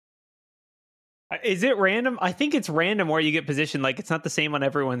Is it random? I think it's random where you get positioned. Like, it's not the same on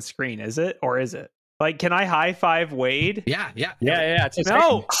everyone's screen, is it? Or is it? Like, can I high five Wade? Yeah. It's a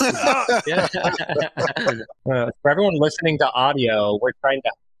No. For everyone listening to audio, we're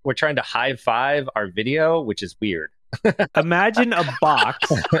trying to high five our video, which is weird. Imagine a box.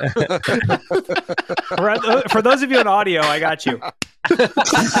 For those of you in audio, I got you.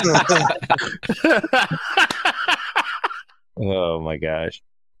 Oh my gosh.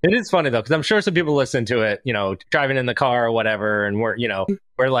 It is funny though, because I'm sure some people listen to it, driving in the car or whatever, and we're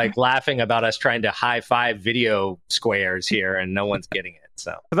like laughing about us trying to high five video squares here, and no one's getting it.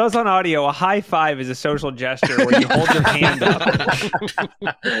 So for those on audio, a high five is a social gesture where you hold your hand up.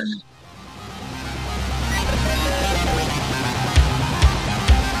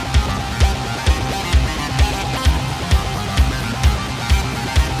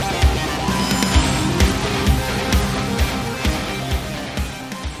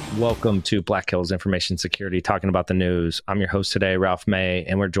 Welcome to Black Hills Information Security, talking about the news. I'm your host today, Ralph May,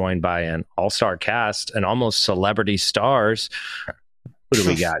 and we're joined by an all-star cast and almost celebrity stars. Who do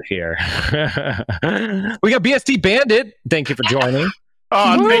we got here? We got BST Bandit. Thank you for joining.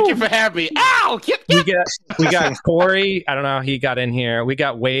 Oh, thank you for having me. Ow! We got Corey. I don't know how he got in here. We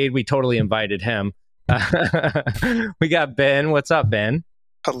got Wade. We totally invited him. We got Ben. What's up, Ben?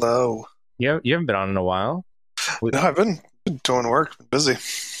 Hello. You haven't been on in a while. No, I've been doing work. Busy.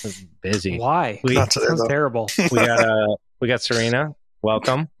 Busy. Why? Not today, sounds though. terrible. We got Serena.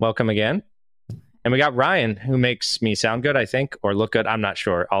 Welcome again. And we got Ryan, who makes me sound good, I think, or look good. I'm not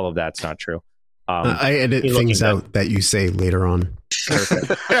sure. All of that's not true. I edit things out that you say later on. Perfect.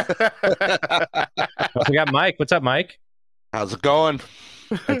 We got Mike. What's up, Mike? How's it going?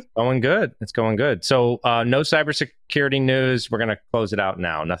 It's going good. So no cybersecurity news. We're going to close it out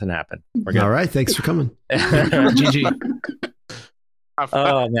now. Nothing happened. We're good. All right. Thanks for coming. GG.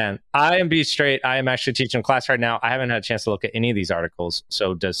 Oh, man. I am B straight. I am actually teaching a class right now. I haven't had a chance to look at any of these articles.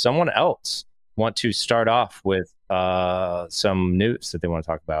 So does someone else want to start off with some news that they want to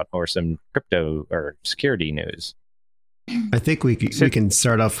talk about, or some crypto or security news? I think we can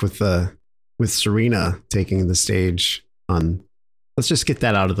start off with Serena taking the stage on. Let's just get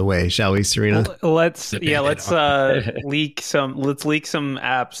that out of the way, shall we, Serena? Let's leak some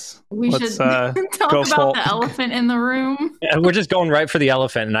apps. We should talk about the elephant in the room. Yeah, we're just going right for the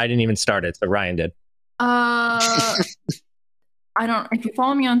elephant, and I didn't even start it, so Ryan did. If you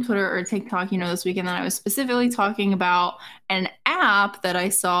follow me on Twitter or TikTok, this weekend that I was specifically talking about an app that I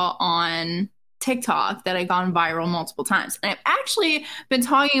saw on TikTok that had gone viral multiple times. And I've actually been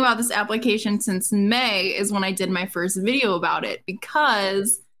talking about this application since May is when I did my first video about it,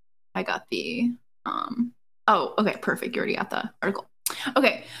 because I got the okay, perfect. You already got the article.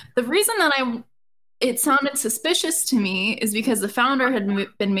 Okay. The reason that it sounded suspicious to me is because the founder had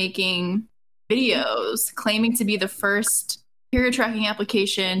been making videos claiming to be the first period tracking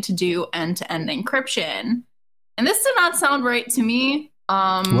application to do end-to-end encryption. And this did not sound right to me.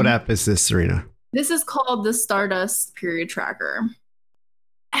 What app is this, Serena? This is called the Stardust Period Tracker.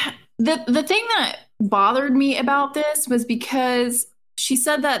 The thing that bothered me about this was because she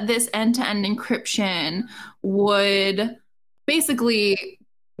said that this end-to-end encryption would basically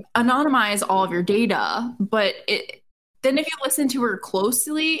anonymize all of your data, but then if you listen to her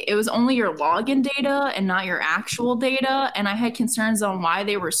closely, it was only your login data and not your actual data. And I had concerns on why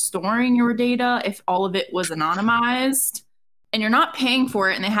they were storing your data if all of it was anonymized. And you're not paying for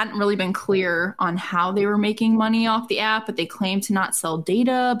it, and they hadn't really been clear on how they were making money off the app, but they claim to not sell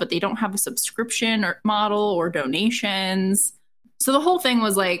data, but they don't have a subscription or model or donations. So the whole thing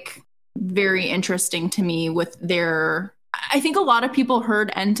was like very interesting to me with I think a lot of people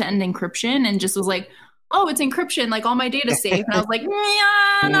heard end-to-end encryption and just was like, oh, it's encryption, like all my data's safe. And I was like,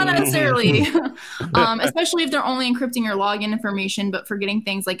 yeah, not necessarily. Especially if they're only encrypting your login information, but forgetting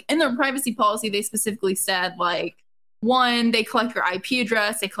things like in their privacy policy, they specifically said like, one, they collect your IP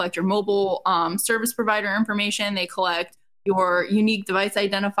address, they collect your mobile service provider information, they collect your unique device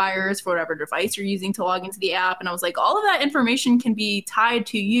identifiers for whatever device you're using to log into the app. And I was like, all of that information can be tied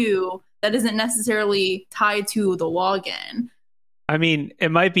to you that isn't necessarily tied to the login. I mean,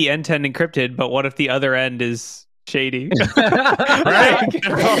 it might be end-to-end encrypted, but what if the other end is shady?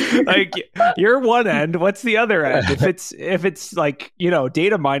 like you're one end, what's the other end? If it's like,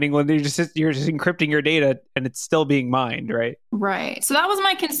 data mining, when you're just encrypting your data and it's still being mined, right? Right. So that was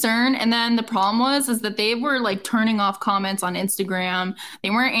my concern. And then the problem is that they were like turning off comments on Instagram.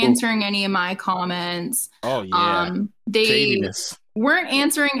 They weren't answering any of my comments. Oh yeah. They Shadiness. weren't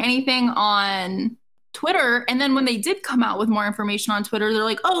answering anything on Twitter. And then when they did come out with more information on Twitter, they're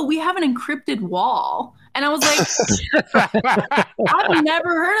like, oh, we have an encrypted wall. And I was like, I've never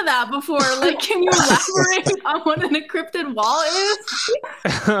heard of that before. Like, can you elaborate on what an encrypted wall is?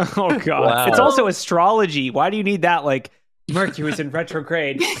 Oh God. Wow. It's also astrology. Why do you need that? Like, Mercury's in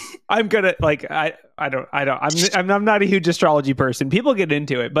retrograde. I'm gonna like I'm not a huge astrology person. People get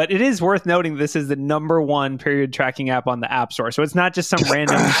into it, but it is worth noting this is the #1 period tracking app on the App Store. So it's not just some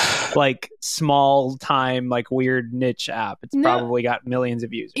random like small time like weird niche app. It's probably got millions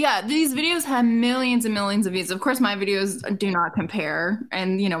of users. Yeah, these videos have millions and millions of views. Of course, my videos do not compare,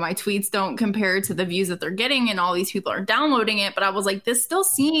 and my tweets don't compare to the views that they're getting, and all these people are downloading it. But I was like, this still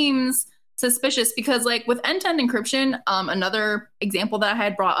seems suspicious because like with end-to-end encryption, another example that I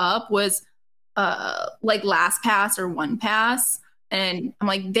had brought up was like LastPass or OnePass. And I'm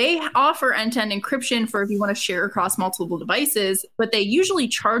like, they offer end-to-end encryption for if you want to share across multiple devices, but they usually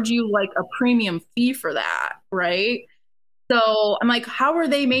charge you like a premium fee for that, right? So I'm like, how are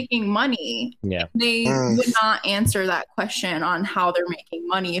they making money? Yeah. They would not answer that question on how they're making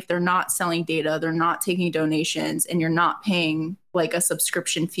money if they're not selling data, they're not taking donations, and you're not paying like a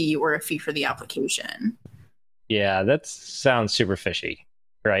subscription fee or a fee for the application. Yeah, that sounds super fishy,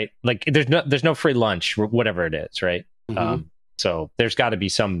 right? Like there's no free lunch, whatever it is, right? Mhm. So there's got to be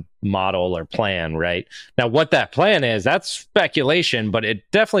some model or plan, right? Now, what that plan is, that's speculation, but it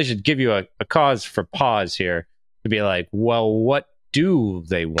definitely should give you a cause for pause here to be like, well, what do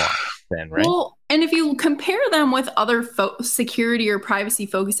they want then, right? Well, and if you compare them with other security or privacy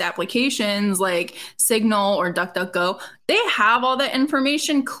focused applications like Signal or DuckDuckGo, they have all that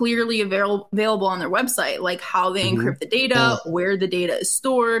information clearly available on their website, like how they encrypt the data, where the data is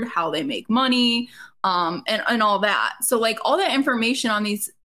stored, how they make money, and all that. So like all that information on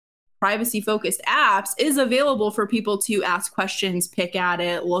these privacy focused apps is available for people to ask questions, pick at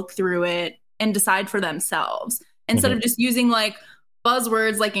it, look through it, and decide for themselves instead of just using like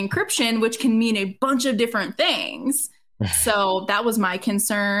buzzwords like encryption, which can mean a bunch of different things. So that was my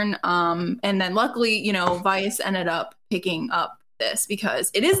concern. And then luckily, Vice ended up picking up this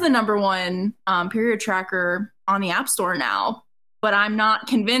because it is the #1 period tracker on the App Store now, but I'm not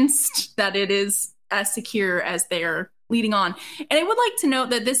convinced that it is as secure as they're leading on. And I would like to note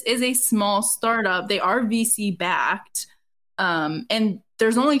that this is a small startup. They are VC backed. And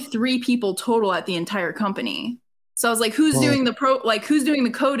there's only 3 people total at the entire company. So I was like, who's doing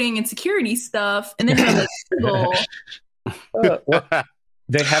the coding and security stuff? And then you have like Google.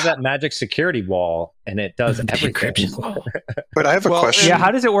 They have that magic security wall, and it does everything. But I have a question. Yeah,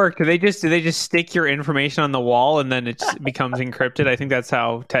 how does it work? Do they just stick your information on the wall and then it becomes encrypted? I think that's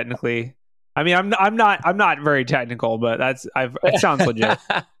how technically. I mean, I'm not very technical, but it sounds legit.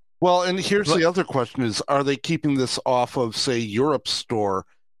 Well, and here's the other question: is are they keeping this off of, say, Europe's store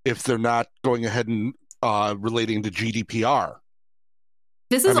if they're not going ahead and relating to GDPR?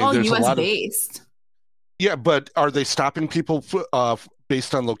 This is all US based. Yeah, but are they stopping people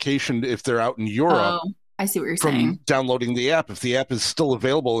based on location if they're out in Europe? Oh, I see what you're from saying. downloading the app? If the app is still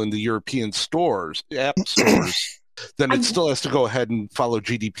available in the European app stores, then it still has to go ahead and follow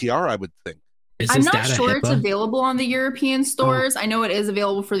GDPR, I would think. I'm not sure it's available on the European stores. I know it is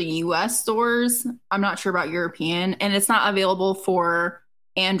available for the US stores. I'm not sure about European, and it's not available for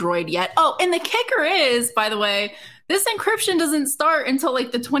Android yet. Oh, and the kicker is, by the way, this encryption doesn't start until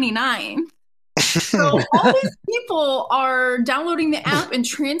like the 29th. So all these people are downloading the app and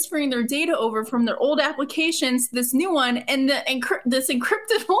transferring their data over from their old applications to this new one, and this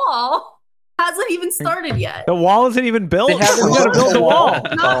encrypted wall hasn't even started yet. The wall isn't even built. We got to build the wall.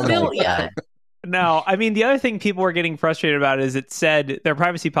 Not built yet. No, I mean, the other thing people were getting frustrated about is it said their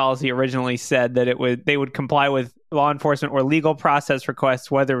privacy policy originally said that they would comply with law enforcement or legal process requests,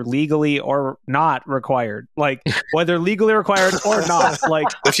 whether legally or not required. Like whether legally required or not. Like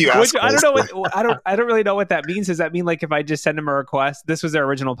if you ask, I don't know. I don't really know what that means. Does that mean like if I just send them a request? This was their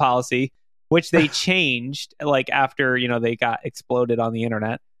original policy, which they changed like after they got exploded on the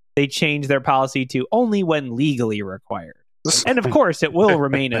internet. They changed their policy to only when legally required. And of course, it will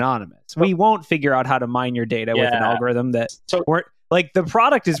remain anonymous. We won't figure out how to mine your data with an algorithm that like the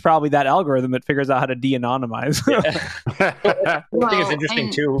product is probably that algorithm that figures out how to de-anonymize. I think it's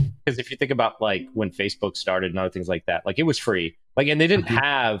interesting too, because if you think about like when Facebook started and other things like that, like it was free, like, and they didn't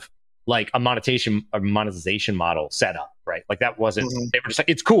have like a monetization model set up, right? Like that wasn't. They were just like,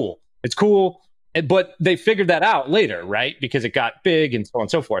 it's cool. But they figured that out later, right? Because it got big and so on and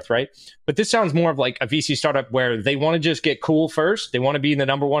so forth, right? But this sounds more of like a VC startup where they want to just get cool first. They want to be the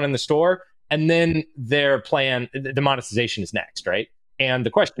 #1 in the store. And then their plan, the monetization is next, right? And the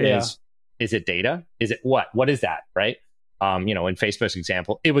question is it data? Is it what? What is that, right? In Facebook's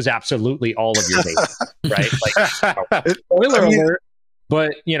example, it was absolutely all of your data, right? Like, spoiler alert,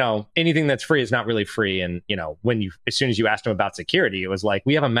 But, anything that's free is not really free. And, as soon as you asked them about security, it was like,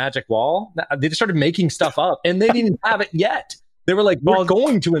 we have a magic wall. They just started making stuff up and they didn't have it yet. They were like, we're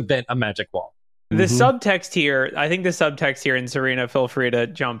going to invent a magic wall. The subtext here, I think the subtext here, and Serena, feel free to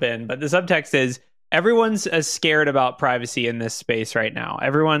jump in, but the subtext is everyone's as scared about privacy in this space right now.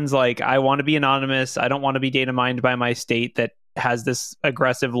 Everyone's like, I want to be anonymous. I don't want to be data mined by my state that has this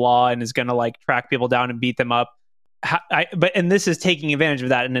aggressive law and is going to like track people down and beat them up. And this is taking advantage of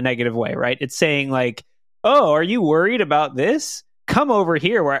that in a negative way, right? It's saying like, oh, are you worried about this? Come over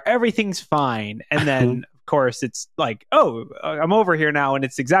here where everything's fine. And then, of course, it's like, oh, I'm over here now and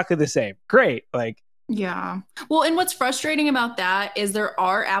it's exactly the same. Great. Like, yeah. Well, and what's frustrating about that is there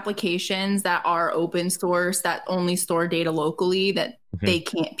are applications that are open source that only store data locally that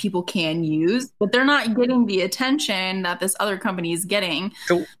people can use, but they're not getting the attention that this other company is getting.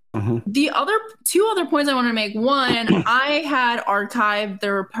 Cool. The two other points I want to make. One, I had archived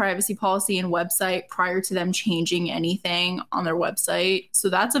their privacy policy and website prior to them changing anything on their website. So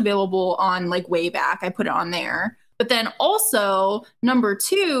that's available on like way back. I put it on there. But then also number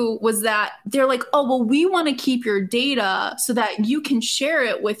two was that they're like, oh, well, we want to keep your data so that you can share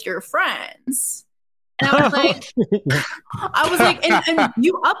it with your friends. And I was like, and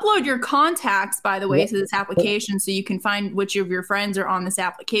you upload your contacts, by the way, to this application so you can find which of your friends are on this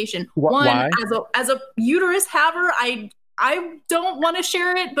application. Why? As a uterus haver, I don't want to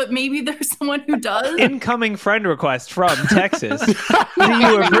share it, but maybe there's someone who does. Incoming friend request from Texas. Do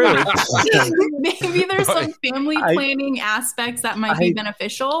you approve? Maybe there's some family planning aspects that might be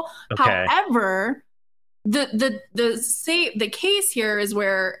beneficial. Okay. However, the case here is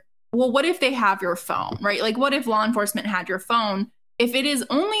where, well, what if they have your phone, right? Like, what if law enforcement had your phone? If it is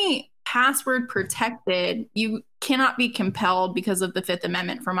only password protected, you cannot be compelled because of the Fifth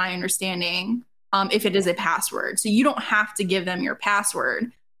Amendment, from my understanding, if it is a password. So you don't have to give them your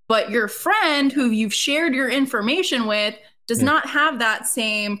password. But your friend who you've shared your information with does not have that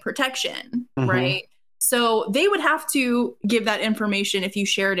same protection, right? So they would have to give that information if you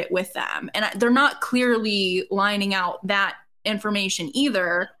shared it with them. And they're not clearly lining out that information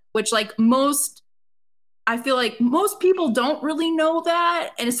either, which like I feel like most people don't really know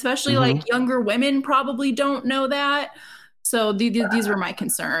that. And especially like younger women probably don't know that. So these were my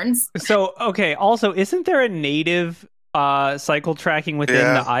concerns. So, okay. Also, isn't there a native cycle tracking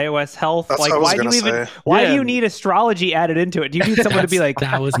within the iOS health? That's like, why do you need astrology added into it? Do you need someone to be like,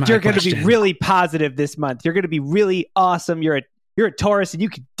 you're going to be really positive this month. You're going to be really awesome. You're a Taurus and you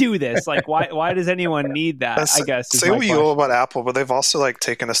can do this. Like, why does anyone need that? I guess. Say what you will about Apple, but they've also like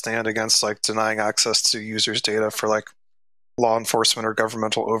taken a stand against like denying access to users' data for like law enforcement or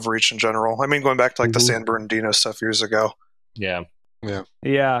governmental overreach in general. I mean, going back to like the San Bernardino stuff years ago. Yeah.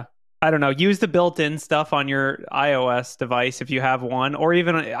 I don't know. Use the built-in stuff on your iOS device if you have one, or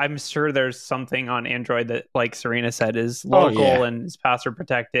even I'm sure there's something on Android that, like Serena said, is local and is password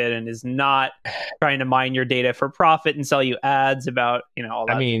protected and is not trying to mine your data for profit and sell you ads about, all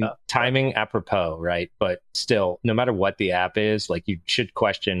that stuff. Timing apropos, right? But still, no matter what the app is, like you should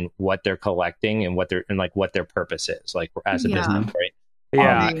question what they're collecting and what their purpose is, like as a business, right?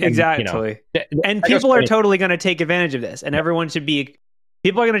 Yeah, exactly. And people are totally going to take advantage of this, and everyone should be.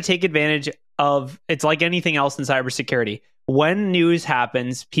 People are going to take advantage of, it's like anything else in cybersecurity. When news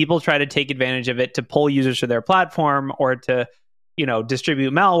happens, people try to take advantage of it to pull users to their platform or to,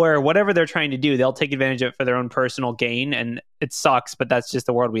 distribute malware, whatever they're trying to do. They'll take advantage of it for their own personal gain. And it sucks, but that's just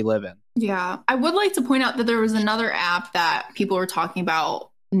the world we live in. Yeah. I would like to point out that there was another app that people were talking about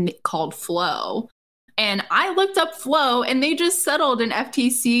called Flow. And I looked up Flow and they just settled an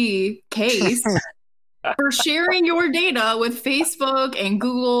FTC case for sharing your data with Facebook and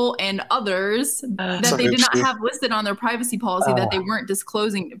Google and others that they did not have listed on their privacy policy that they weren't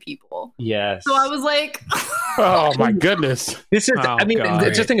disclusing to people. Yes. So I was like, oh my goodness. This is,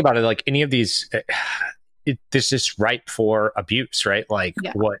 just think about it. Like any of these, this is ripe for abuse, right? Like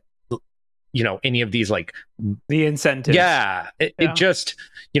any of these, like the incentives. Yeah. It just,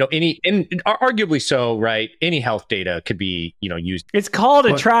 arguably so, right? Any health data could be, used. It's called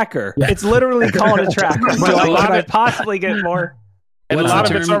a tracker. Yeah. It's literally called a tracker. So can I possibly get more? And a lot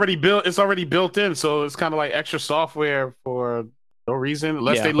of it's already built. It's already built in. So it's kind of like extra software for no reason,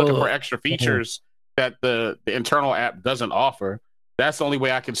 unless they're looking for extra features that the internal app doesn't offer. That's the only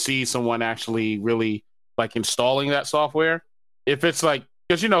way I can see someone actually really like installing that software. If it's like,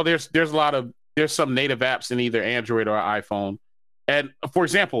 because there's some native apps in either Android or iPhone. And for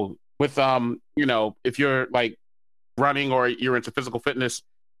example, with if you're like running or you're into physical fitness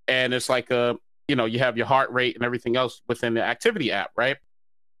and it's like you have your heart rate and everything else within the activity app, right?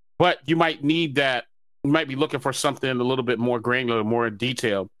 But you might need that you might be looking for something a little bit more granular, more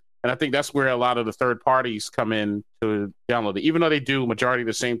detailed. And I think that's where a lot of the third parties come in to download it. Even though they do majority of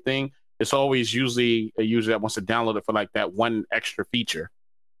the same thing, it's always usually a user that wants to download it for like that one extra feature.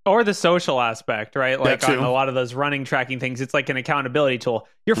 Or the social aspect, right? Like on a lot of those running tracking things, it's like an accountability tool.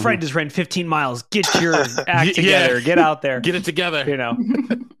 Your friend just ran 15 miles. Get your act together. Get out there. Get it together. You know.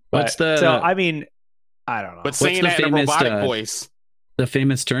 So I mean, I don't know. But saying that in a robotic voice. The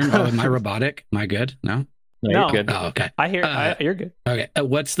famous term, am I robotic? Am I good? No? No. You're good. Oh, okay. I hear you're good. Okay.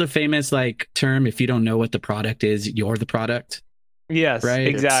 What's the famous like term? If you don't know what the product is, you're the product. Yes, right.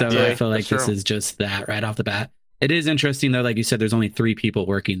 Exactly. So I feel like this is just that right off the bat. It is interesting though, like you said, there's only 3 people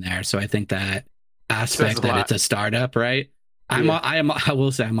working there, so I think that aspect that it's a startup, right? Yeah. I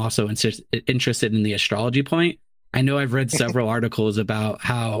will say I'm also interested in the astrology point. I know I've read several articles about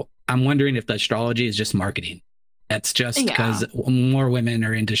how I'm wondering if the astrology is just marketing. That's just because more women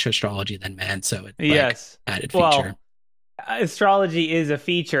are into astrology than men, so it's like added feature. Well, astrology is a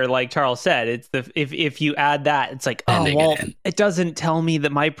feature, like Charles said. It's if you add that, it's like, it doesn't tell me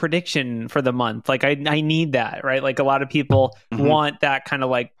that my prediction for the month. Like I need that, right? Like a lot of people want that kind of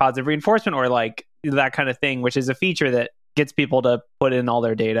like positive reinforcement or like that kind of thing, which is a feature that gets people to put in all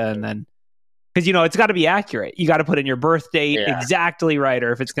their data and then. Because, it's got to be accurate. You got to put in your birth date exactly right,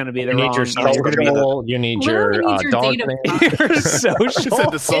 or if it's going to be the wrong... Your social, you need your dog name. Your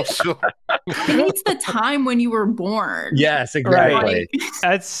social. The social. It needs the time when you were born. Yes, exactly. Right?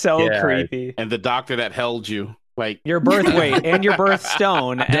 That's so creepy. And the doctor that held you. Like your birth weight and your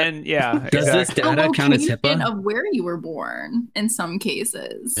birthstone. And Does this data count as HIPAA? Of where you were born in some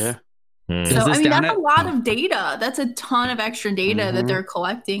cases. Yeah. So, that's a lot of data. That's a ton of extra data that they're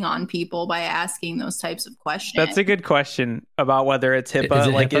collecting on people by asking those types of questions. That's a good question about whether it's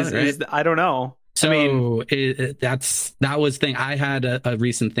HIPAA. Is I don't know. So that was thing. I had a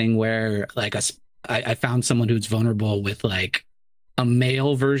recent thing where like I found someone who's vulnerable with like a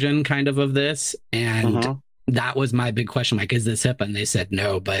male version kind of this. And that was my big question. Like, is this HIPAA? And they said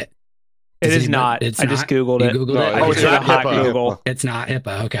no, but it is not. I just Googled it. It's not HIPAA. Google. It's not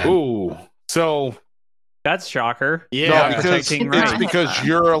HIPAA. Okay. Ooh. So that's shocker. Yeah, it's because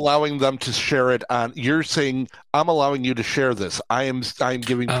you're allowing them to share it on. You're saying I'm allowing you to share this. I'm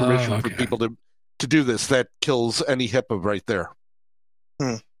giving permission for people to do this. That kills any HIPAA right there.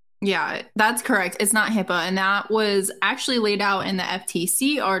 Yeah, that's correct. It's not HIPAA. And that was actually laid out in the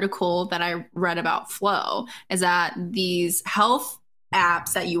FTC article that I read about Flow, is that these health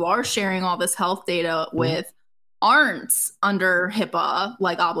apps that you are sharing all this health data with aren't under HIPAA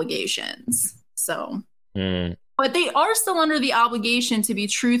like obligations. So, but they are still under the obligation to be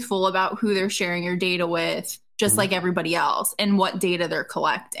truthful about who they're sharing your data with, just like everybody else, and what data they're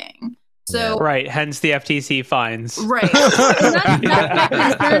collecting. So, right, hence the FTC fines. Right. And that's my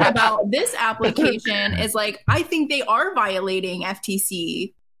concern about this application is like, I think they are violating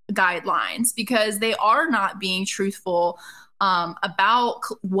FTC guidelines because they are not being truthful about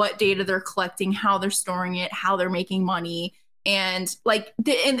what data they're collecting, how they're storing it, how they're making money. And like,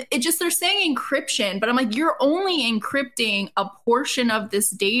 and it just, they're saying encryption, but I'm like, you're only encrypting a portion of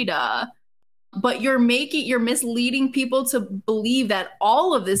this data, but you're misleading people to believe that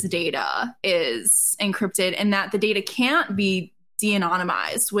all of this data is encrypted and that the data can't be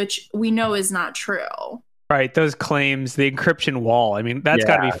de-anonymized, which we know is not true. Right, those claims, the encryption wall. I mean, that's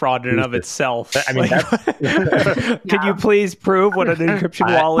got to be fraud in and of itself. I mean, can you please prove what an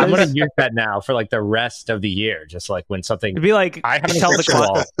encryption wall is? I'm going to use that now for like the rest of the year. Just like when something, it'd be like, I have an encryption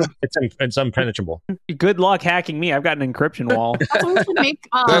wall. It's impenetrable. Good luck hacking me. I've got an encryption wall.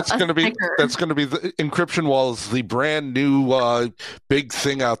 That's going to be the encryption wall is the brand new big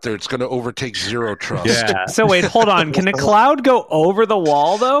thing out there. It's going to overtake Zero Trust. Yeah. So wait, hold on. Can a cloud go over the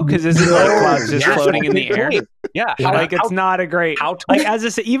wall though? Because isn't the cloud just floating in the air? Yeah, it's not a great.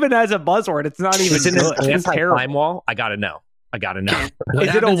 Even as a buzzword, it's not even. It's terrible. Time wall. I gotta know.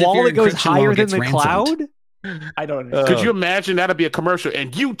 Is it a wall that goes higher than the cloud? I don't know. Could you imagine that'd be a commercial?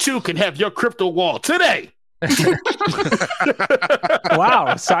 And you too can have your crypto wall today.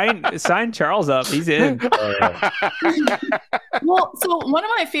 Wow, sign Charles up. He's in. Well, so one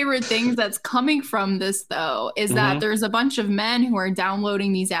of my favorite things that's coming from this though is that there's a bunch of men who are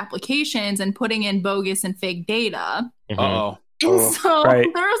downloading these applications and putting in bogus and fake data. And so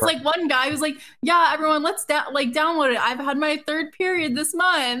there was like one guy who's like, yeah, everyone, let's download it. I've had my third period this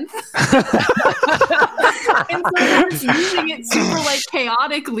month. And so they're just using it super like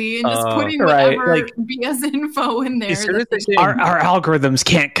chaotically and just putting whatever BS info in there. Our algorithms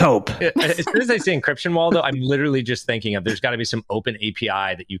can't cope. As soon as I say encryption wall, though, I'm literally just thinking of there's got to be some open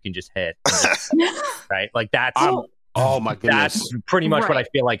API that you can just hit. Right? Like that's... Oh my goodness. That's pretty much what I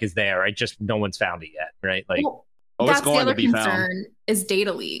feel like is there. Right? Just no one's found it yet, right? Like, that's the other concern is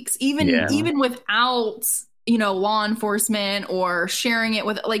data leaks. Even without law enforcement or sharing it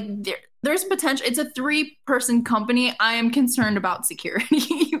with there's potential. It's a 3-person company. I am concerned about security.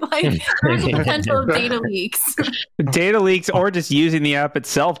 There's a potential of data leaks. Data leaks, or just using the app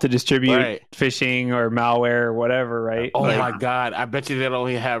itself to distribute phishing or malware or whatever, right? Oh my God. I bet you they'll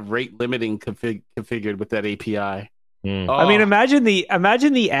only have rate limiting configured with that API. Oh. I mean, imagine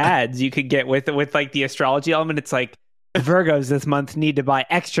the ads you could get with like the astrology element. It's like, Virgos this month need to buy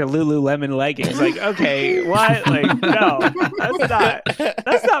extra Lululemon leggings. Like, okay, what? Like, no,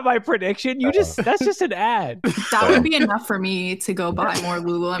 that's not my prediction. That's just an ad. That would be enough for me to go buy more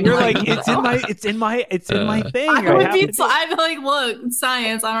Lululemon. You're like, it's in my thing. I'd be like, look,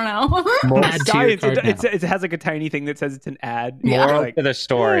 science. I don't know. More science. It has like a tiny thing that says it's an ad. More to the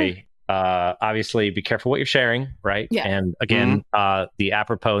story. Obviously, be careful what you're sharing, right? Yeah. And again, the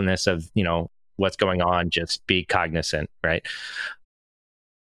aproposness of what's going on, just be cognizant, right?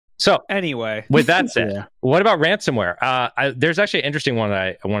 So anyway, with that said, what about ransomware? There's actually an interesting one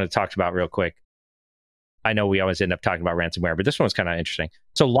that I want to talk about real quick. I know we always end up talking about ransomware, but this one's kind of interesting.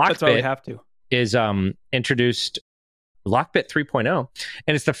 So Lockbit is introduced Lockbit 3.0,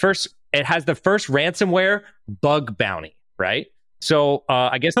 and it has the first ransomware bug bounty, right? So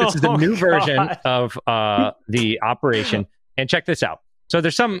I guess this is the new version of the operation. And check this out. So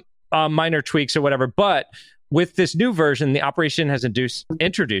there's some minor tweaks or whatever, but with this new version, the operation has introduced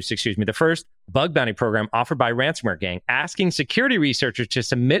the first bug bounty program offered by ransomware gang, asking security researchers to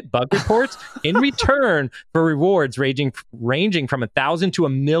submit bug reports in return for rewards ranging from $1,000 to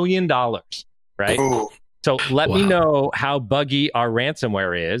 $1 million, right? Ooh. So let me know how buggy our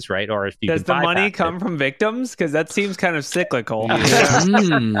ransomware is, right? Or if you does the money come from victims? Because that seems kind of cyclical.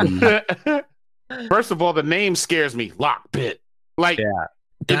 First of all, the name scares me. Lockbit.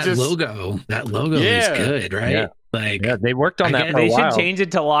 That logo is good, right? Yeah. They worked on that for a while. They should change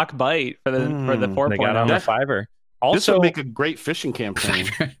it to Lockbite for the 4.0. They got on the Fiverr. Also, this would make a great phishing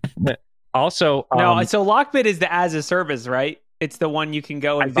campaign. Also, so Lockbit is the as a service, right? It's the one you can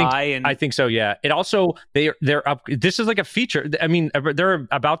go and buy. And I think so. Yeah. It also they're up. This is like a feature. I mean, they're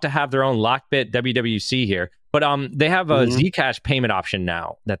about to have their own Lockbit WWC here, but they have a Zcash payment option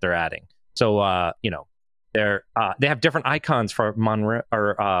now that they're adding. So they have different icons for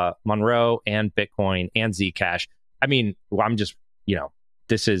Monero and Bitcoin and Zcash. I mean, I'm just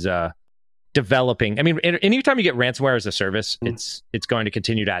this is developing. I mean, anytime you get ransomware as a service, it's going to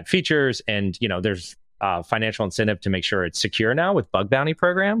continue to add features, and there's financial incentive to make sure it's secure now with bug bounty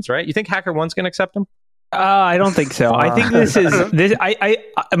programs, right? You think HackerOne's going to accept them? I don't think so. I think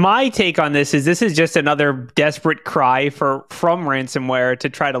my take on this is just another desperate cry from ransomware to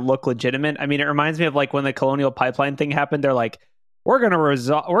try to look legitimate. I mean, it reminds me of like when the Colonial Pipeline thing happened. They're like, we're gonna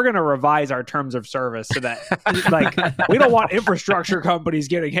revise our terms of service so that like we don't want infrastructure companies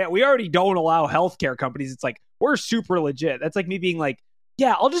getting hit. We already don't allow healthcare companies. It's like we're super legit. That's like me being like,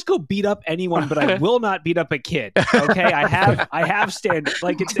 yeah, I'll just go beat up anyone, but I will not beat up a kid. Okay, I have standards.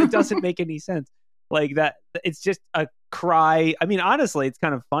 Like it doesn't make any sense. Like that, it's just a cry. I mean, honestly, it's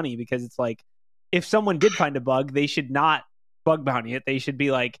kind of funny because it's like if someone did find a bug, they should not bug bounty it. They should be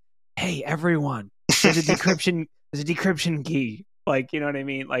like, hey, everyone, there's a decryption key. Like, you know what I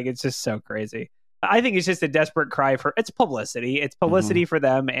mean? Like, it's just so crazy. I think it's just a desperate cry for it's publicity. It's publicity for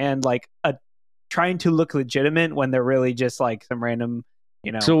them, and like trying to look legitimate when they're really just like some random,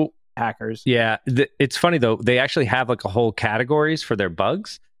 hackers. Yeah, it's funny though. They actually have like a whole categories for their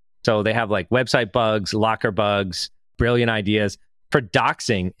bugs. So they have like website bugs, locker bugs, brilliant ideas. For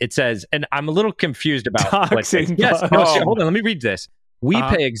doxing, it says, and I'm a little confused about doxing. Hold on, let me read this. We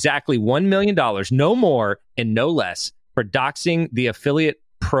pay exactly $1 million, no more and no less, for doxing the affiliate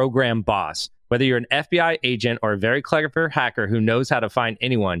program boss. Whether you're an FBI agent or a very clever hacker who knows how to find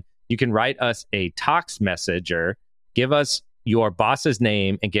anyone, you can write us a tox messenger, give us your boss's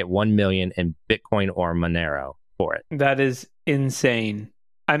name, and get 1 million in Bitcoin or Monero for it. That is insane.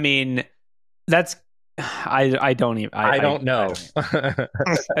 I mean, that's I don't know.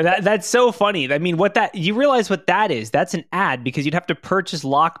 That's so funny. I mean, you realize what that is? That's an ad because you'd have to purchase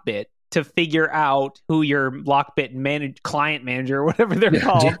Lockbit to figure out who your Lockbit client manager or whatever they're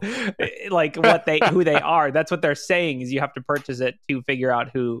called, like who they are. That's what they're saying is you have to purchase it to figure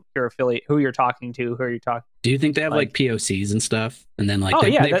out who your affiliate, who you're talking to, who you're talking. Do you think they have like POCs and stuff, and then like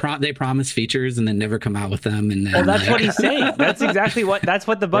they promise features and then never come out with them? And then that's what he's saying. That's exactly what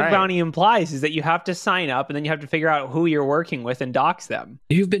the bug bounty implies is that you have to sign up and then you have to figure out who you're working with and dox them.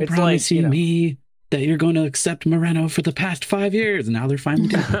 You've been promising me that you're going to accept Moreno for the past 5 years, and now they're finally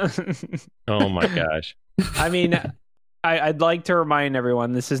doing it. Oh my gosh. I mean, I'd like to remind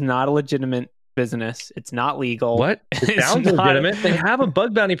everyone this is not a legitimate business. It's not legal. What? It sounds legitimate. They have a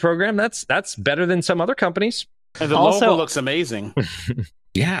bug bounty program. That's better than some other companies. And the logo looks amazing.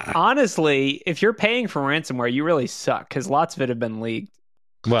 Yeah. Honestly, if you're paying for ransomware, you really suck because lots of it have been leaked.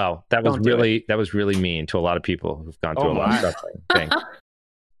 Well, that was really mean to a lot of people who've gone through a lot of stuff.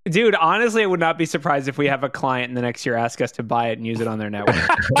 Dude, honestly, I would not be surprised if we have a client in the next year ask us to buy it and use it on their network.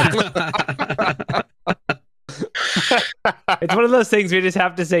 It's one of those things we just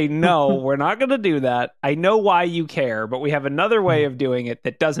have to say, no, we're not going to do that. I know why you care, but we have another way of doing it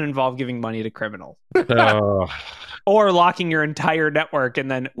that doesn't involve giving money to criminals. Or locking your entire network and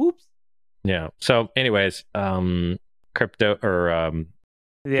then, oops. Yeah. So anyways, crypto or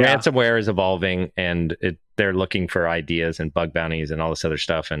ransomware is evolving, and they're looking for ideas and bug bounties and all this other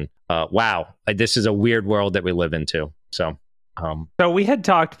stuff. And wow, this is a weird world that we live into. So we had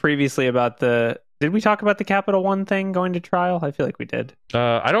talked previously about did we talk about the Capital One thing going to trial? I feel like we did.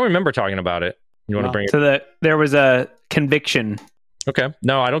 I don't remember talking about it. You want to bring it? So there was a conviction. Okay.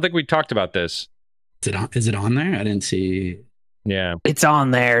 No, I don't think we talked about this. Is it on there? I didn't see. Yeah. It's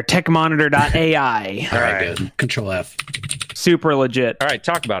on there. Techmonitor.ai. All right, good. Control F. Super legit. All right,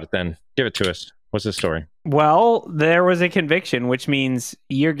 talk about it then. Give it to us. What's the story? Well, there was a conviction, which means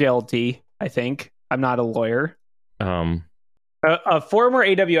you're guilty, I think. I'm not a lawyer. A former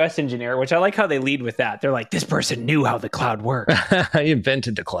AWS engineer, which I like how they lead with that. They're like, this person knew how the cloud worked. He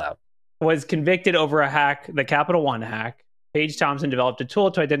invented the cloud. Was convicted over a hack, the Capital One hack. Paige Thompson developed a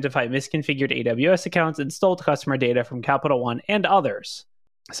tool to identify misconfigured AWS accounts and stole customer data from Capital One and others.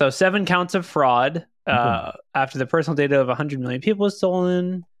 So 7 counts of fraud after the personal data of 100 million people was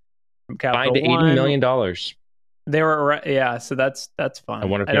stolen from Capital One. $80 million. They were, yeah, so that's fun. I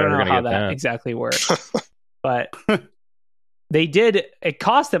wonder if I don't know how that exactly works. But it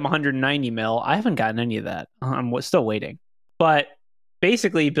cost them 190 mil. I haven't gotten any of that. I'm still waiting. But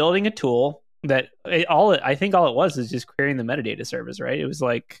basically building a tool that I think all it was is just querying the metadata service, right? It was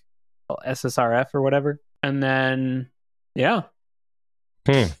like SSRF or whatever. And then, yeah.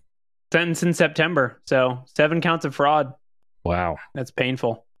 Sentence in September. So 7 counts of fraud. Wow. That's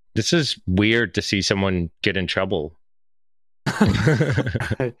painful. This is weird to see someone get in trouble.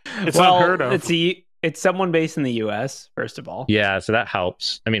 It's unheard of. It's someone based in the US, first of all. Yeah, so that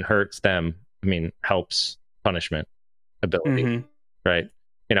helps. I mean, hurts them. I mean, helps punishment ability, right?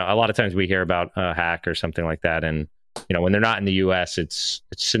 You know, a lot of times we hear about a hack or something like that, and you know, when they're not in the US, it's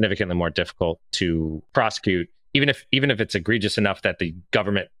significantly more difficult to prosecute. Even if it's egregious enough that the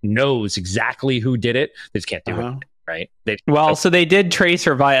government knows exactly who did it, they just can't do it, right? So they did trace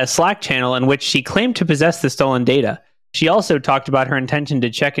her via a Slack channel in which she claimed to possess the stolen data. She also talked about her intention to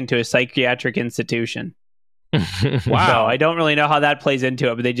check into a psychiatric institution. Wow. So I don't really know how that plays into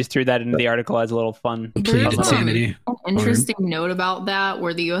it, but they just threw that into the article as a little fun. There's an interesting note about that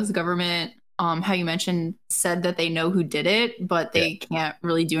where the U.S. government, how you mentioned, said that they know who did it, but they can't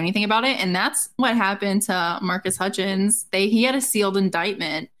really do anything about it. And that's what happened to Marcus Hutchins. He had a sealed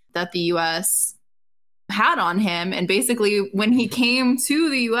indictment that the U.S. had on him, and basically when he came to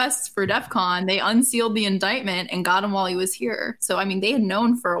the US for DEF CON, they unsealed the indictment and got him while he was here. So I mean, they had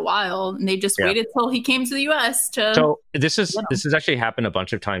known for a while, and they just waited till he came to the US to. So this has actually happened a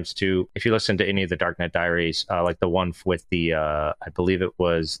bunch of times too. If you listen to any of the Darknet Diaries, like the one with the I believe it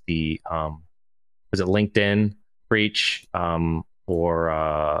was the was it LinkedIn breach,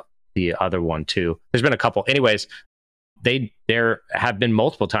 or the other one too. There's been a couple. Anyways, there have been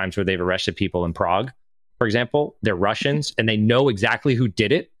multiple times where they've arrested people in Prague. For example, they're Russians and they know exactly who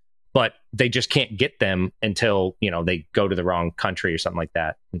did it, but they just can't get them until, you know, they go to the wrong country or something like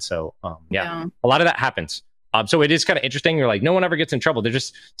that. And so, a lot of that happens. So it is kind of interesting. You're like, no one ever gets in trouble. They're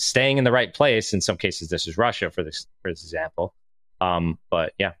just staying in the right place. In some cases, this is Russia for this example.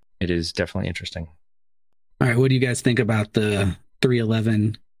 But yeah, it is definitely interesting. All right. What do you guys think about the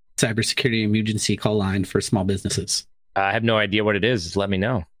 311 cybersecurity emergency call line for small businesses? I have no idea what it is. Just let me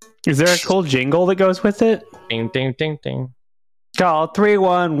know. Is there a cool jingle that goes with it? Ding, ding, ding, ding. Call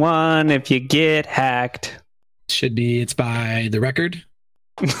 311 if you get hacked. It's by The Record.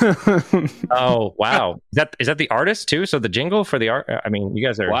 Oh, wow. Is that the artist too? So the jingle for the art, I mean, you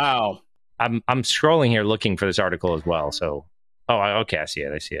guys are. Wow. I'm scrolling here looking for this article as well. So, okay. I see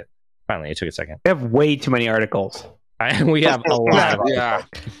it. Finally, it took a second. We have way too many articles. We have a lot. Yeah.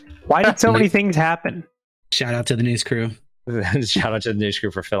 Why did so many things happen? Shout out to the news crew. Shout out to the news crew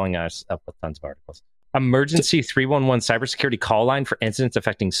for filling us up with tons of articles. Emergency 311 cybersecurity call line for incidents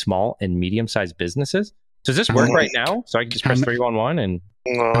affecting small and medium-sized businesses. Does this work right now? So I can just press 311 and...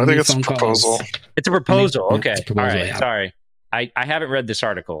 No, I think it's a proposal. It's a proposal. Okay. It's a proposal, all right. yeah. Sorry. I haven't read this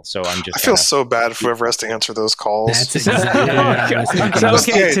article, so I'm just. I feel so bad for whoever has to answer those calls. That's exactly what I was thinking. So, What's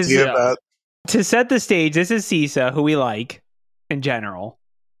the okay, idea of that? to set the stage, this is CISA, who we like in general.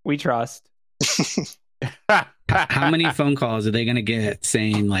 We trust. How many phone calls are they going to get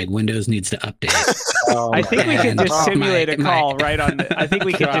saying like Windows needs to update? I think we could just simulate a call right on. I think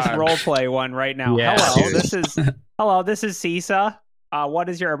we could just God. role play one right now. Yeah, Hello, dude. this is CISA. What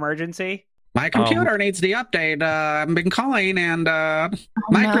is your emergency? My computer needs the update. I've been calling, and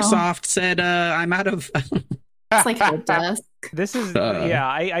Microsoft said I'm out of. It's like help desk. This is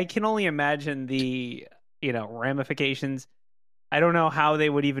I can only imagine the ramifications. I don't know how they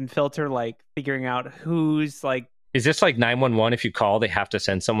would even filter like figuring out who's like. Is this like 911? If you call, they have to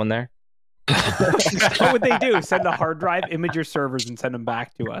send someone there. What would they do? Send a hard drive, image your servers, and send them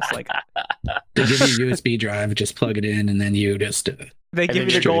back to us? Like They give you a USB drive, just plug it in, and then you just. They give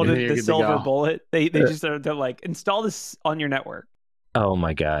you the silver bullet. They're like, install this on your network. Oh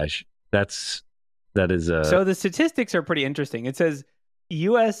my gosh, that is So the statistics are pretty interesting. It says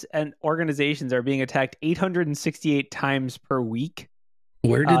U.S. and organizations are being attacked 868 times per week.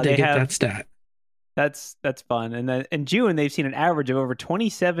 Where did they get that stat? That's fun. And then in June, they've seen an average of over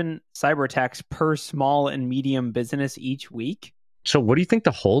 27 cyber attacks per small and medium business each week. So what do you think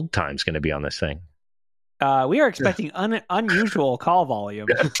the hold time's going to be on this thing? We are expecting unusual call volume.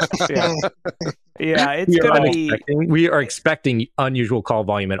 Yeah, it's going to be... We are expecting unusual call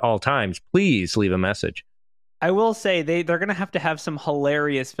volume at all times. Please leave a message. I will say they're going to have some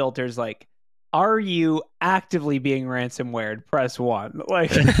hilarious filters like, are you actively being ransomwared? Press 1.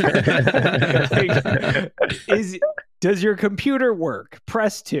 Does your computer work?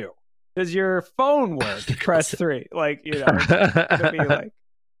 Press 2. Does your phone work? Press 3. It's gonna be like.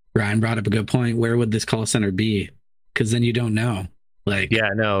 Ryan brought up a good point. Where would this call center be? Because then you don't know.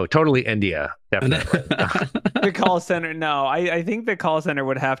 Totally India, definitely. The call center, no. I think the call center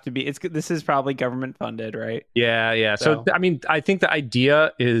would have to be. This is probably government funded, right? Yeah. So I mean, I think the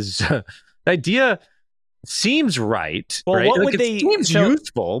idea seems right. Well, right? what would they? It seems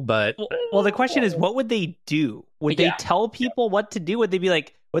useful, but well, the question is, what would they do? Would they tell people what to do? Would they be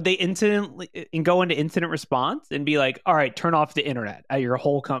like? Would they go into incident response and be like, all right, turn off the internet at your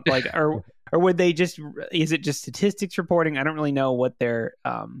whole company? Or would they just, is it just statistics reporting? I don't really know what they're,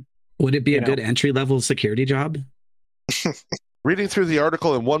 would it be a good entry level security job? Reading through the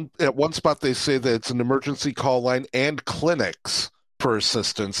article, at one spot they say that it's an emergency call line and clinics for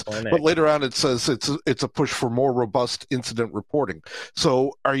assistance. But later on it says it's a push for more robust incident reporting.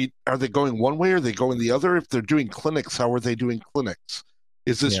 So are they going one way or are they going the other? If they're doing clinics, how are they doing clinics?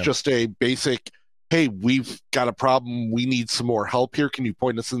 Is this just a basic, hey, we've got a problem, we need some more help here, can you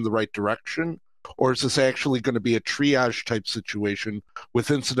point us in the right direction? Or is this actually going to be a triage type situation with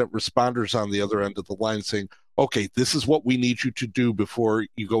incident responders on the other end of the line saying, okay, this is what we need you to do before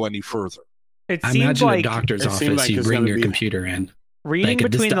you go any further? I imagine a doctor's office, you bring your computer in. Reading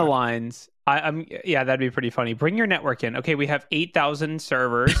between the lines, that'd be pretty funny. Bring your network in. Okay, we have 8,000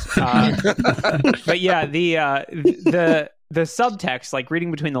 servers. But yeah, the subtext, like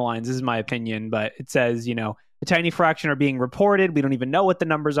reading between the lines, this is my opinion, but it says, a tiny fraction are being reported. We don't even know what the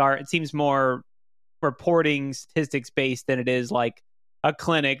numbers are. It seems more reporting statistics based than it is like a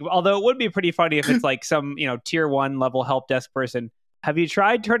clinic. Although it would be pretty funny if it's like some, tier 1 level help desk person. Have you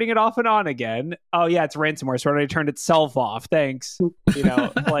tried turning it off and on again? Oh yeah, it's ransomware. So it already turned itself off. Thanks.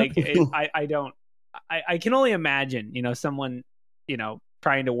 I can only imagine, someone,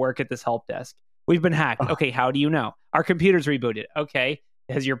 trying to work at this help desk. We've been hacked. Okay, how do you know? Our computer's rebooted. Okay,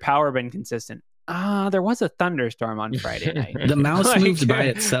 has your power been consistent? There was a thunderstorm on Friday night. The mouse moves by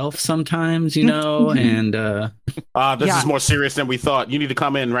itself sometimes, and this is more serious than we thought. You need to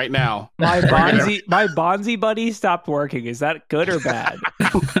come in right now. My Bonzi buddy stopped working. Is that good or bad?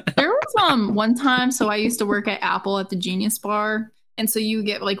 There was one time, so I used to work at Apple at the Genius Bar. And so you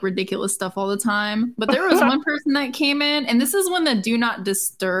get like ridiculous stuff all the time. But there was one person that came in, and this is when the do not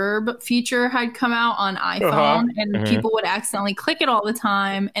disturb feature had come out on iPhone, and people would accidentally click it all the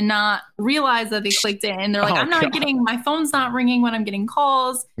time and not realize that they clicked it. And they're like, my phone's not ringing when I'm getting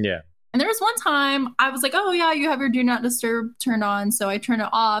calls. Yeah. And there was one time I was like, oh yeah, you have your do not disturb turned on. So I turned it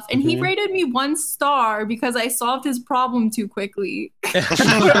off, and he rated me 1 star because I solved his problem too quickly.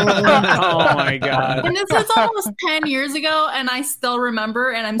 Oh my God. And this is almost 10 years ago, and I still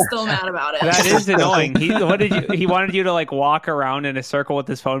remember, and I'm still mad about it. That is annoying. He wanted you to like walk around in a circle with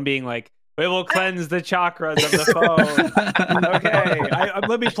his phone being like, it will cleanse the chakras of the phone. Okay.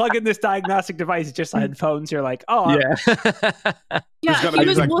 Let me plug in this diagnostic device. Just headphones. You're like, oh. Yeah. Yeah,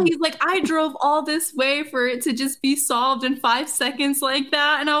 he's like, I drove all this way for it to just be solved in 5 seconds like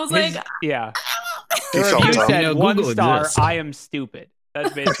that. And I was like, yeah. He The review felt said dumb. 1 Google star. exists. I am stupid.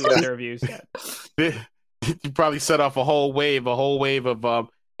 That's basically what the review said. You probably set off a whole wave of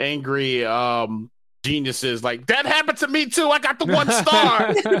angry geniuses. Like, that happened to me too. I got the 1 star.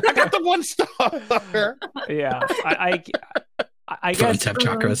 I got the 1 star. Yeah, I Phones guess have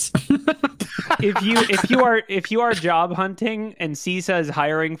chakras. if you are job hunting and CISA is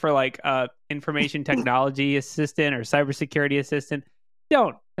hiring for like information technology assistant or cybersecurity assistant,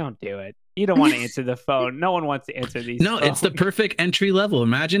 don't do it. You don't want to answer the phone. No one wants to answer these. No, it's the perfect entry level.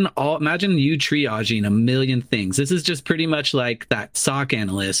 Imagine you triaging a million things. This is just pretty much like that SOC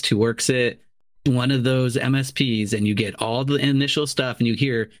analyst who works at one of those MSPs, and you get all the initial stuff, and you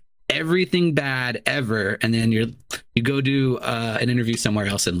hear everything bad ever, and then you go do an interview somewhere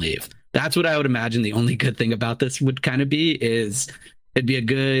else and leave. That's what I would imagine the only good thing about this would kind of be, is it'd be a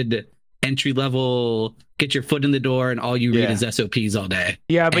good entry level, get your foot in the door, and all you read is SOPs all day.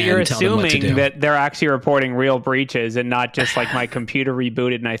 Yeah, but you're assuming that they're actually reporting real breaches and not just like my computer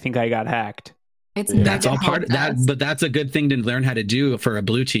rebooted and I think I got hacked. That's all part of that, but that's a good thing to learn how to do for a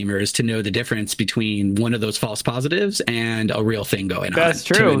blue teamer, is to know the difference between one of those false positives and a real thing going on. That's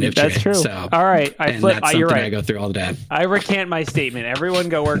true. That's true. So, all right, you're right. I go through all the day. I recant my statement. Everyone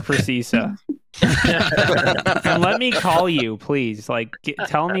go work for CISA. And let me call you, please. Like,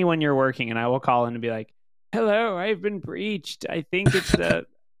 tell me when you're working, and I will call in and be like, "Hello, I've been breached. I think it's a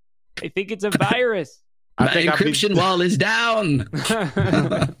virus." My encryption wall is down.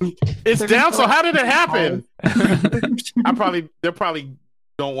 It's down. So how did it happen? They probably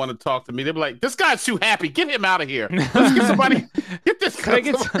don't want to talk to me. They'll be like, "This guy's too happy. Get him out of here. Let's get somebody. Get this guy."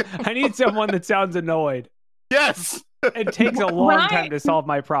 I need someone that sounds annoyed. Yes. It takes a long time to solve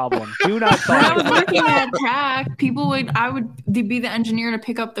my problem. Do not solve it. When I was working at TAC, I would be the engineer to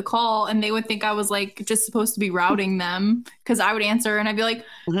pick up the call, and they would think I was like just supposed to be routing them, because I would answer and I'd be like,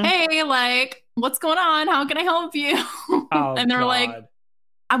 "Hey, like, what's going on? How can I help you?" And they're like,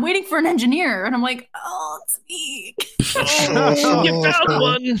 "I'm waiting for an engineer," and I'm like, "Oh, it's me." You found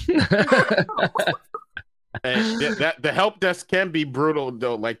one. The help desk can be brutal,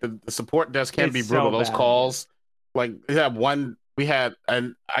 though. Like the support desk can be brutal. Those calls. Like,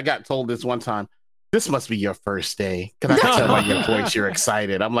 and I got told this one time, "This must be your first day, because I can tell by your voice you're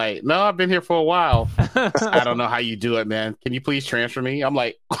excited." I'm like, "No, I've been here for a while. I don't know how you do it, man. Can you please transfer me?" I'm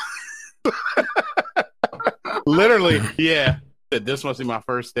like, literally, yeah. This must be my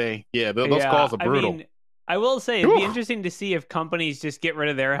first day. Yeah, those calls are brutal. I mean, I will say it'd be interesting to see if companies just get rid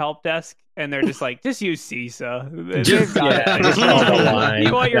of their help desk and they're just like, just use CISA. Just call the line.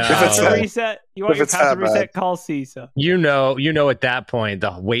 You want your password reset? You want your password reset? Call CISA. You know, at that point,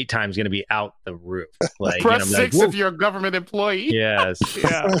 the wait time is going to be out the roof. Like, press 6 if you're a government employee. Yes.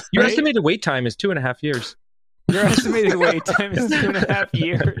 Yeah. Your estimated wait time is 2.5 years. Your estimated wait time is 2.5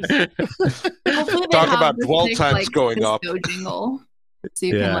 years. Talk about dwell times going up. Jingle, so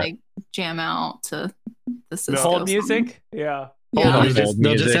you can like jam out to the Cisco hold music. Yeah. They'll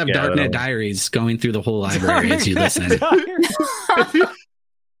just have Darknet Diaries going through the whole library as you listen. How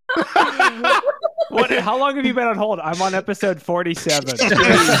long have you been on hold? I'm on episode 47.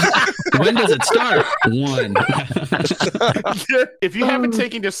 When does it start? 1. If you haven't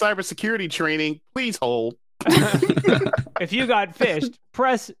taken your cybersecurity training, please hold. If you got phished,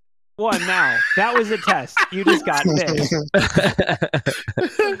 press 1 now. That was a test. You just got phished.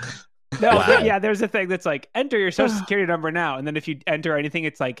 No, there's a thing that's like, enter your social security number now, and then if you enter anything,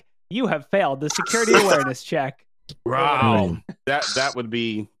 it's like, you have failed the security awareness check. Wow, that would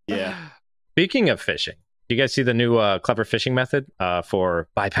be Speaking of phishing, do you guys see the new clever phishing method for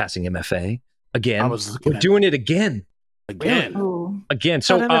bypassing MFA? Again, we're doing it again. Again. So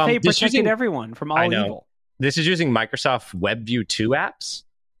MFA protected everyone from all evil. This is using Microsoft WebView 2 apps.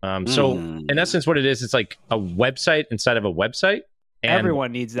 So in essence, what it is, it's like a website inside of a website. And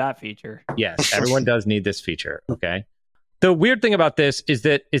everyone needs that feature. Yes, everyone does need this feature. Okay. The weird thing about this is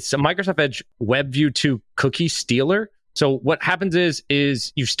that it's a Microsoft Edge WebView 2 cookie stealer. So what happens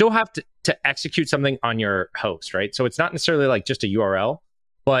is you still have to execute something on your host, right? So it's not necessarily like just a URL,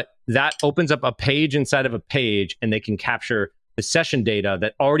 but that opens up a page inside of a page, and they can capture the session data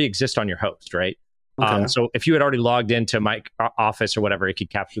that already exists on your host, right? Okay. So if you had already logged into my Office or whatever, it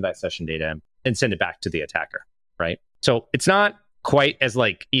could capture that session data and send it back to the attacker, right? So it's not quite as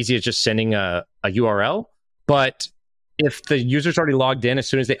like easy as just sending a URL, but if the user's already logged in, as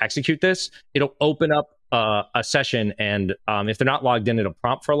soon as they execute this, it'll open up a session, and if they're not logged in, it'll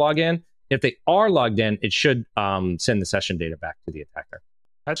prompt for a login. If they are logged in, it should send the session data back to the attacker.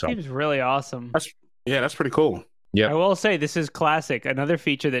 That seems really awesome. That's pretty cool. I will say this is classic. Another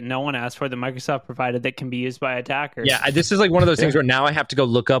feature that no one asked for that Microsoft provided that can be used by attackers. Yeah, this is like one of those things where now I have to go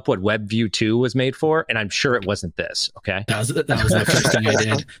look up what WebView 2 was made for, and I'm sure it wasn't this. Okay, that was the first thing I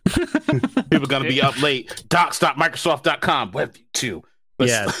did. People gonna be up late. Docs.microsoft.com WebView 2.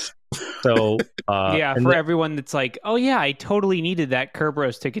 Yes. So for everyone that's like, oh yeah, I totally needed that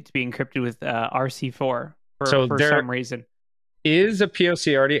Kerberos ticket to be encrypted with RC4 for some reason. Is a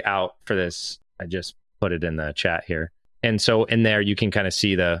POC already out for this? I just put it in the chat here, and so in there you can kind of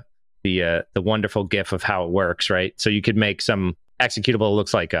see the wonderful GIF of how it works, right? So you could make some executable,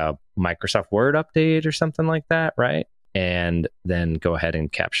 looks like a Microsoft Word update or something like that, right? And then go ahead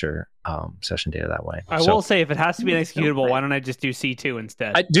and capture session data that way. I will say, if it has to be an executable, why don't I just do C2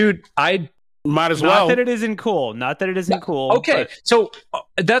 instead? I might as well. Not that it isn't cool. Okay, so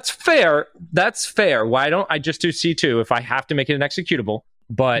that's fair. That's fair. Why don't I just do C2 if I have to make it an executable?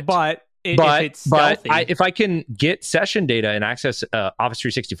 But if it's stealthy. If I can get session data and access Office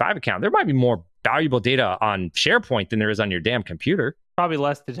 365 account, there might be more valuable data on SharePoint than there is on your damn computer. Probably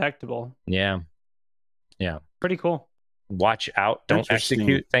less detectable. Yeah. Pretty cool. Watch out! Don't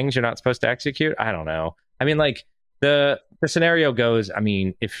execute things you're not supposed to execute. I don't know. I mean, like the scenario goes. I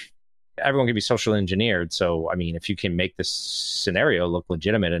mean, if everyone can be social engineered, so I mean, if you can make this scenario look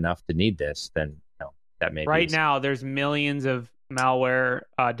legitimate enough to need this, then that may. Right now, there's millions of malware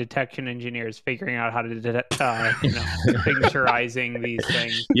detection engineers figuring out how to signaturizing these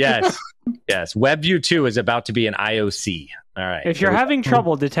things. Yes. WebView 2 is about to be an IOC. All right. If you're having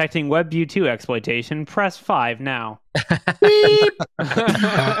trouble detecting WebView 2 exploitation, press 5 now.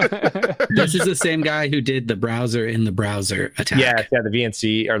 This is the same guy who did the browser in the browser attack. Yeah, the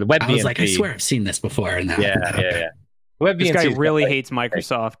VNC or the web VNC. I was like, I swear I've seen this before. Yeah. Web this VNC guy really hates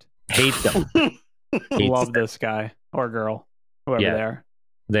Microsoft. Hates them. Love this guy or girl, whoever they are.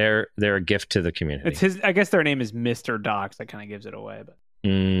 They're a gift to the community. It's his. I guess their name is Mr. Docs. That kind of gives it away. But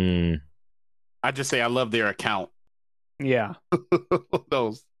I just say I love their account. Yeah.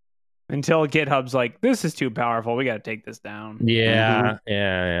 Those. Until GitHub's like, this is too powerful. We got to take this down. Yeah.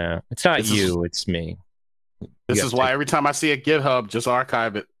 It's not it's me. This is why every time I see a GitHub, just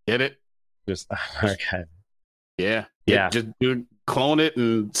archive it. Get it? Just archive. Yeah. Just clone it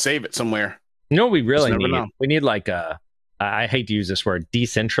and save it somewhere. You know what we really need? We need like I hate to use this word,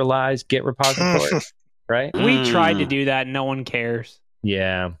 decentralized Git repository, right? We tried to do that. No one cares.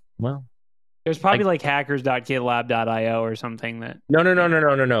 Yeah. Well, there's probably like hackers.gitlab.io or something that.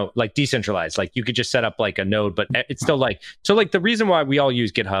 No. Like decentralized. Like you could just set up like a node, but it's still like, so like the reason why we all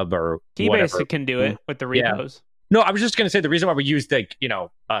use GitHub or Keybase can do it with the repos. Yeah. No, I was just going to say the reason why we use the,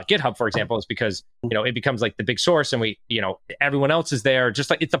 GitHub, for example, is because, it becomes like the big source and we, everyone else is there.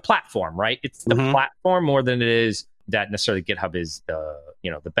 Just like it's a platform, right? It's the platform more than it is that necessarily GitHub is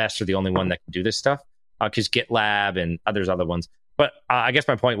the best or the only one that can do this stuff. Because GitLab and there's other ones. But I guess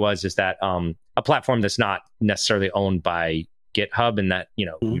my point is that a platform that's not necessarily owned by GitHub and that,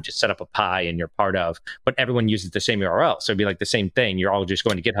 you just set up a pie and you're part of, but everyone uses the same URL. So it'd be like the same thing. You're all just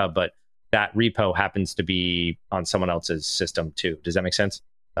going to GitHub, but that repo happens to be on someone else's system too. Does that make sense?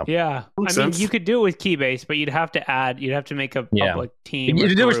 No. Yeah. I mean, you could do it with Keybase, but you'd have to make a public team.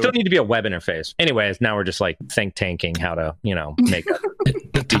 There would still need to be a web interface. Anyways, now we're just like think tanking how to, make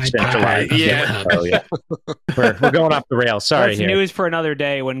a decentralized. Yeah. Oh, yeah. We're going off the rails. Sorry. That's news for another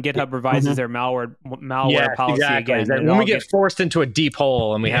day when GitHub revises their malware policy again. When we get forced into a deep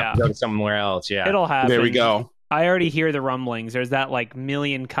hole and we have to go to somewhere else. Yeah. It'll happen. There we go. I already hear the rumblings. There's that like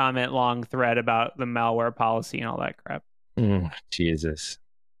 1,000,000 comment long thread about the malware policy and all that crap. Jesus.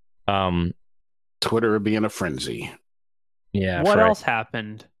 Twitter being a frenzy. Yeah. What else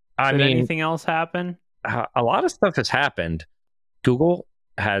happened? Did anything else happen? A lot of stuff has happened. Google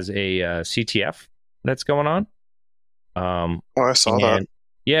has a CTF that's going on. I saw that.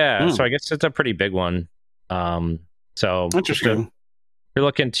 Yeah. So I guess it's a pretty big one. So interesting. You're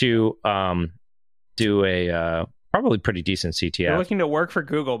looking to do a probably pretty decent CTF. You're looking to work for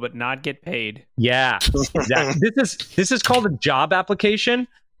Google but not get paid. Yeah. This is called a job application,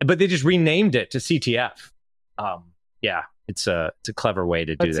 but they just renamed it to CTF. Yeah, it's a clever way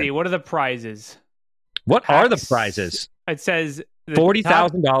to do that. Let's see, what are the prizes? What are the prizes? It says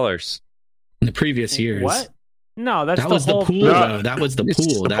 $40,000 in the previous years. What? No, that was the pool. Though. That was the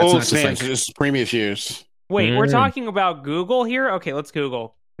pool. That's not just like previous years. Wait, we're talking about Google here. Okay, let's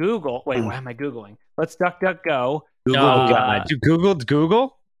Google. Wait, why am I Googling? Let's DuckDuckGo. God, you Googled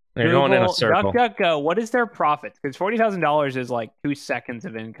Google? You're going in a circle. DuckDuckGo. What is their profits? Because $40,000 is like 2 seconds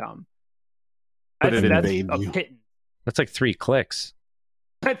of income. That's a pittance. That's like 3 clicks.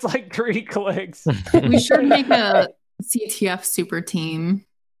 That's like 3 clicks. We should make a CTF super team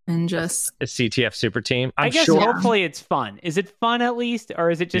and just a CTF super team. I guess hopefully it's fun. Is it fun at least, or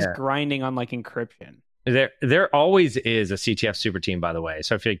is it just grinding on like encryption? There always is a CTF super team, by the way.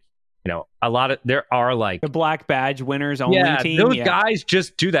 So if there are like the black badge winners only team. Those guys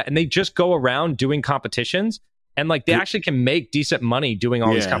just do that, and they just go around doing competitions, and like they actually can make decent money doing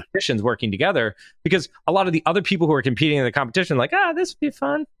all these competitions, working together. Because a lot of the other people who are competing in the competition, like, this would be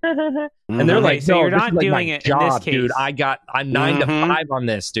fun, and they're like, so no, you're not doing it job, in this case, dude. I'm 9 to 5 on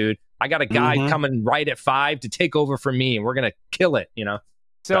this, dude. I got a guy coming right at 5 to take over for me, and we're gonna kill it,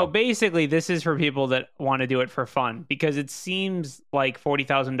 So basically, this is for people that want to do it for fun, because it seems like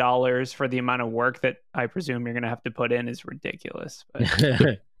 $40,000 for the amount of work that I presume you're going to have to put in is ridiculous. But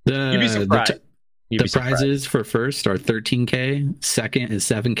you'd be surprised. The prizes for first are $13K, second is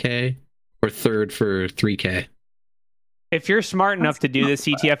 $7K, or third for $3K. If you're smart enough to do this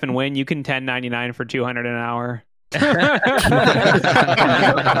CTF and win, you can 1099 for $200 an hour.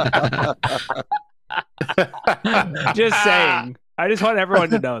 Just saying. I just want everyone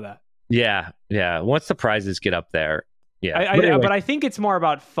to know that. Yeah. Once the prizes get up there, but I think it's more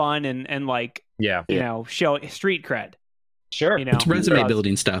about fun and like, show street cred. Sure. It's resume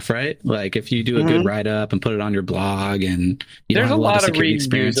building stuff, right? Like if you do a good write up and put it on your blog, and there's a lot of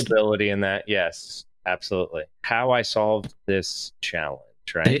reusability in that. Yes, absolutely. How I solved this challenge,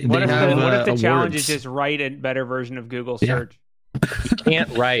 right? What if the challenge is just write a better version of Google search? You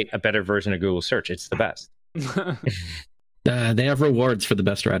can't write a better version of Google search. It's the best. They have rewards for the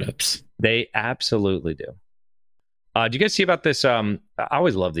best write-ups. They absolutely do. Do you guys see about this? I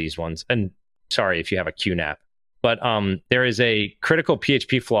always love these ones. And sorry if you have a QNAP, but there is a critical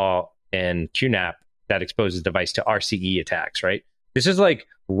PHP flaw in QNAP that exposes device to RCE attacks, right? This is like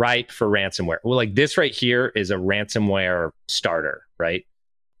ripe for ransomware. Well, like this right here is a ransomware starter, right?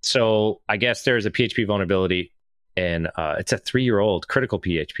 So I guess there's a PHP vulnerability, and it's a 3-year-old critical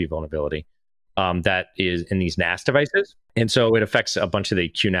PHP vulnerability. That is in these NAS devices. And so it affects a bunch of the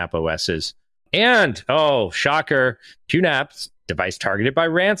QNAP OSs. And, shocker, QNAP's device targeted by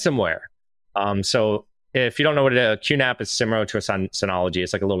ransomware. So if you don't know what a QNAP is, similar to a Synology.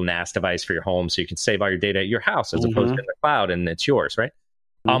 It's like a little NAS device for your home, so you can save all your data at your house as opposed to in the cloud, and it's yours, right?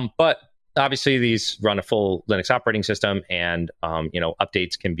 But obviously these run a full Linux operating system, and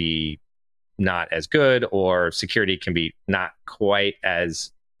updates can be not as good, or security can be not quite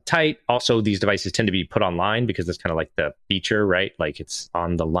as tight. Also, these devices tend to be put online because it's kind of like the feature, right? Like it's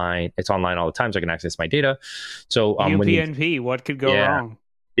on the line, it's online all the time, so I can access my data. So UPnP, what could go wrong?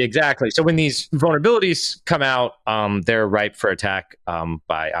 Exactly. So when these vulnerabilities come out, they're ripe for attack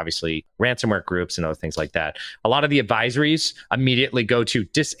by obviously ransomware groups and other things like that. A lot of the advisories immediately go to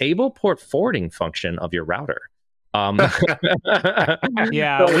disable port forwarding function of your router. We've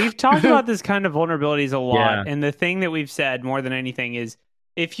talked about this kind of vulnerabilities a lot, and the thing that we've said more than anything is,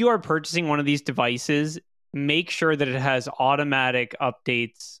 if you are purchasing one of these devices, make sure that it has automatic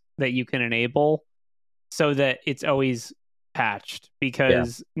updates that you can enable so that it's always patched,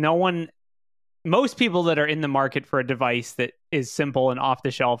 because most people that are in the market for a device that is simple and off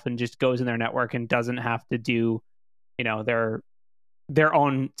the shelf and just goes in their network and doesn't have to do, their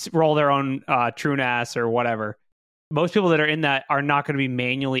own TrueNAS or whatever. Most people that are in that are not going to be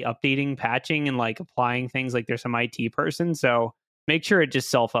manually updating, patching, and like applying things like there's some IT person. So make sure it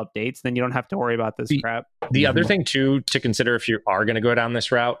just self-updates. Then you don't have to worry about this crap. The other thing, too, to consider if you are going to go down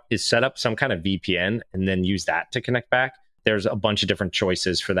this route is set up some kind of VPN and then use that to connect back. There's a bunch of different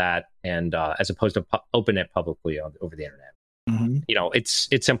choices for that. And as opposed to open it publicly over the internet.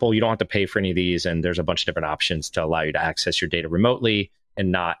 It's simple. You don't have to pay for any of these. And there's a bunch of different options to allow you to access your data remotely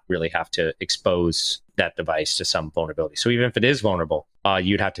and not really have to expose that device to some vulnerability. So even if it is vulnerable,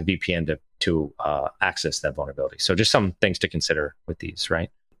 you'd have to VPN to access that vulnerability. So just some things to consider with these, right?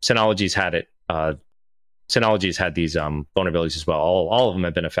 Synology's had it. Synology's had these vulnerabilities as well. All of them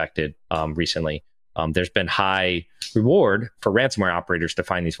have been affected recently. There's been high reward for ransomware operators to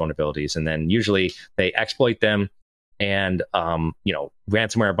find these vulnerabilities, and then usually they exploit them and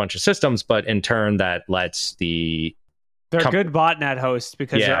ransomware a bunch of systems, but in turn that lets they're good botnet hosts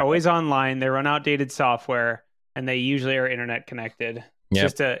because they're always online. They run outdated software, and they usually are internet connected.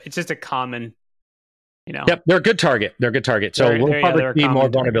 It's just a common, Yep, they're a good target. So we'll probably see more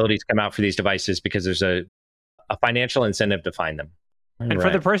vulnerabilities come out for these devices because there's a financial incentive to find them. And for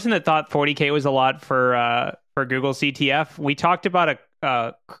the person that thought 40K was a lot for Google CTF, we talked about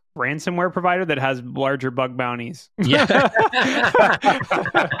a ransomware provider that has larger bug bounties. Yeah.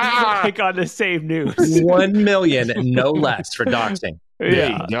 Like on the same news. 1 million, no less, for doxing.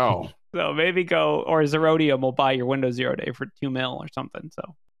 There you go. So maybe or Zerodium will buy your Windows 0 Day for $2 million or something.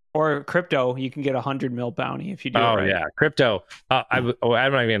 So Or crypto, you can get 100 mil bounty if you do it right. Yeah, crypto. I'm not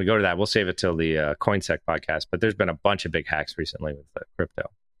even going to go to that. We'll save it till the CoinSec podcast. But there's been a bunch of big hacks recently with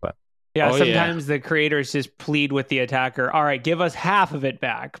crypto. But sometimes the creators just plead with the attacker. All right, give us half of it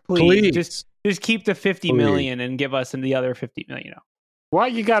back, please. Just keep the 50 million and give us the other 50 million. Why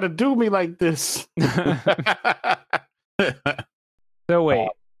you got to do me like this? So wait,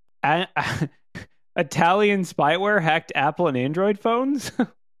 Italian spyware hacked Apple and Android phones?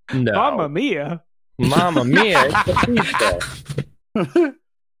 No. Mamma mia. Mamma mia. All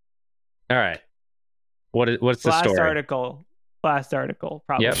right. What's the story? Last article,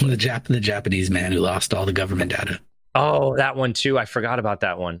 probably. Yep. The Japanese man who lost all the government data. Oh, that one too. I forgot about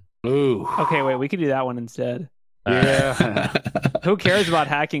that one. Ooh. Okay, wait, we could do that one instead. Yeah. Who cares about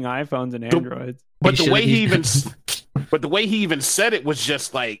hacking iPhones and Androids? But the way he even said it was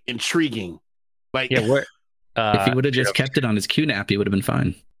just like intriguing. Like, if he would have just kept it on his QNAP, he would have been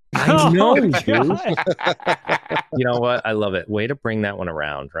fine. I know, dude. You know what? I love it. Way to bring that one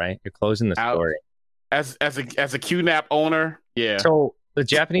around, right? You're closing the story. As a QNAP owner, yeah. So the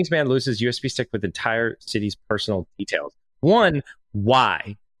Japanese man loses USB stick with entire city's personal details. One,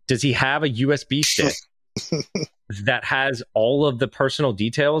 why does he have a USB stick that has all of the personal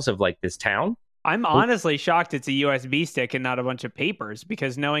details of like this town? I'm honestly shocked it's a USB stick and not a bunch of papers,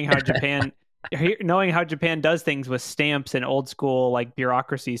 because knowing how Japan does things with stamps and old school like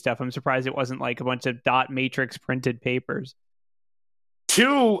bureaucracy stuff, I'm surprised it wasn't like a bunch of dot matrix printed papers.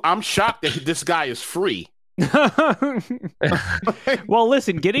 Two, I'm shocked that this guy is free. Well,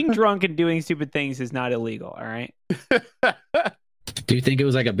 listen, getting drunk and doing stupid things is not illegal, all right? Do you think it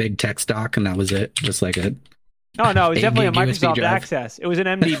was like a big text doc and that was it? Just like a... Oh, no, it was definitely a Microsoft Access. It was an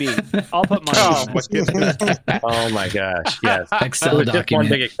MDB. I'll put money on it. Oh, my gosh. Yes. Excel document. Just one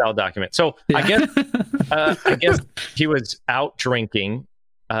big Excel document. So yeah. I guess he was out drinking,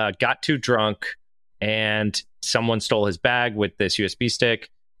 got too drunk, and someone stole his bag with this USB stick.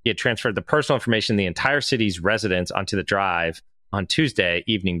 He had transferred the personal information of the entire city's residents onto the drive on Tuesday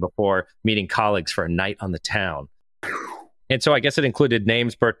evening before meeting colleagues for a night on the town. And so I guess it included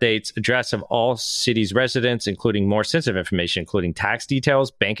names, birth dates, address of all city's residents, including more sensitive information, including tax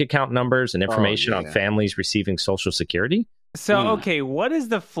details, bank account numbers, and information on families receiving Social Security. So, okay, what is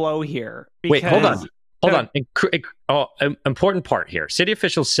the flow here? Wait, hold on. Important part here. City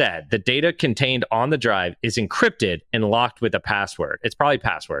officials said the data contained on the drive is encrypted and locked with a password. It's probably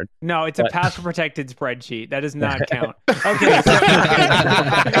password. No, it's a password-protected spreadsheet. That does not count. Okay.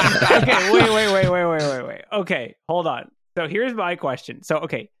 Okay, wait. Okay, hold on. So here's my question. So,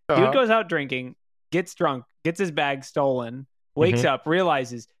 okay, dude goes out drinking, gets drunk, gets his bag stolen, wakes up,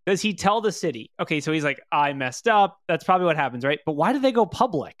 realizes, does he tell the city? Okay, so he's like, I messed up. That's probably what happens, right? But why do they go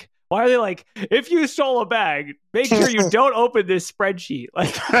public? Why are they like, if you stole a bag, make sure you don't open this spreadsheet?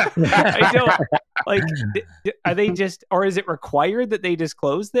 Like, I don't, like, are they just, or is it required that they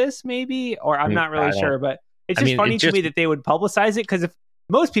disclose this maybe? Or I'm not really sure, but it's just funny to me that they would publicize it, because if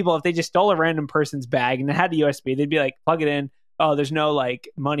most people, if they just stole a random person's bag and it had a USB, they'd be like, plug it in. Oh, there's no like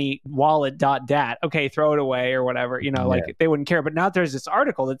money wallet.dat. Okay, throw it away or whatever. You know, like they wouldn't care. But now there's this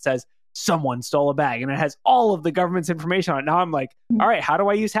article that says someone stole a bag and it has all of the government's information on it. Now I'm like, all right, how do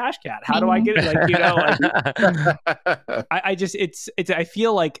I use Hashcat? How do I get it? Like, you know, like, I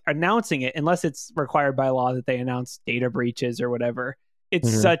feel like announcing it, unless it's required by law that they announce data breaches or whatever,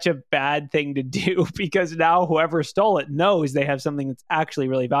 it's such a bad thing to do, because now whoever stole it knows they have something that's actually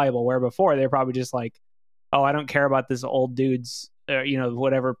really valuable, where before they're probably just like, oh, I don't care about this old dude's,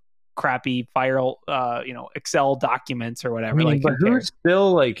 whatever crappy file, Excel documents or whatever. I mean, like, but who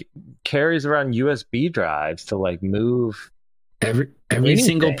still like carries around USB drives to like move? Every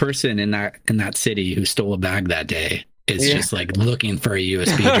single person in that city who stole a bag that day is just like looking for a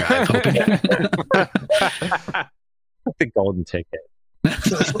USB drive, hoping. The golden ticket.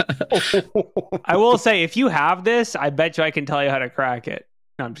 I will say, if you have this, I bet you I can tell you how to crack it.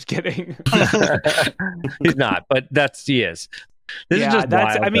 No, I'm just kidding. He's not, but he is. This is just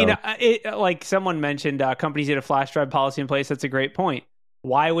that's. wild, I mean, like someone mentioned, companies need a flash drive policy in place. That's a great point.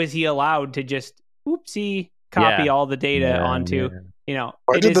 Why was he allowed to just copy all the data onto? You know,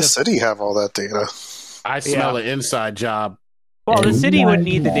 why did the city have all that data? I smell an inside job. Well, the city would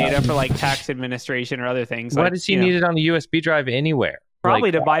need the data for like tax administration or other things. Why does he need it on the USB drive anywhere?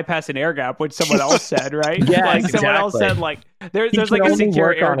 Probably to bypass an air gap, which someone else said, right? Yeah, like someone else said, like there's like a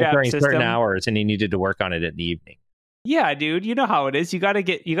secure air gap system. Certain hours, and he needed to work on it in the evening. Yeah, dude, you know how it is. You got to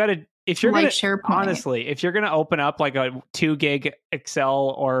if you're like gonna honestly, if you're gonna open up like a 2 gig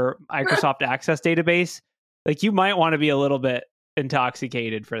Excel or Microsoft Access database, like you might want to be a little bit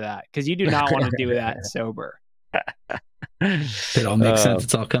intoxicated for that, because you do not want to do that sober. It all makes sense.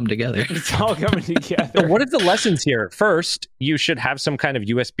 It's all come together. It's all coming together. So what are the lessons here? First, you should have some kind of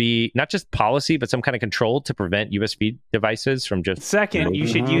USB, not just policy, but some kind of control to prevent USB devices from just... Second, you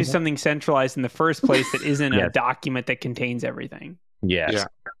should use something centralized in the first place that isn't a document that contains everything. Yes. Yeah.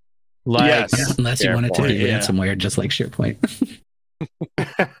 Unless you want it to be ransomware, just like SharePoint.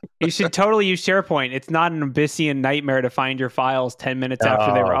 You should totally use SharePoint. It's not an Abyssian nightmare to find your files 10 minutes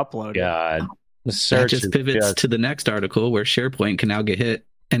after they were uploaded. God. That just pivots to the next article where SharePoint can now get hit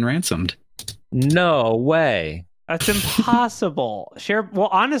and ransomed. No way. That's impossible. Well,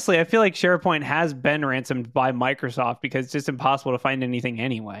 honestly, I feel like SharePoint has been ransomed by Microsoft because it's just impossible to find anything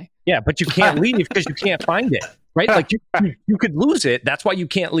anyway. Yeah, but you can't leave because you can't find it. Right? Like you could lose it. That's why you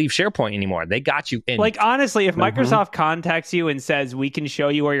can't leave SharePoint anymore. They got you in. Like, honestly, if Microsoft contacts you and says, we can show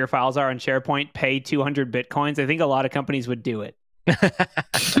you where your files are on SharePoint, pay 200 Bitcoins, I think a lot of companies would do it.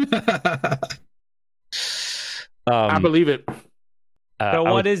 I believe it. So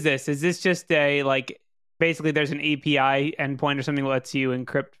what is this? Is this just a, like, basically there's an API endpoint or something that lets you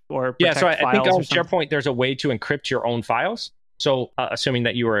encrypt or protect so I think on or SharePoint, there's a way to encrypt your own files. So assuming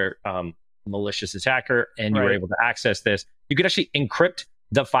that you were malicious attacker and you were able to access this, you could actually encrypt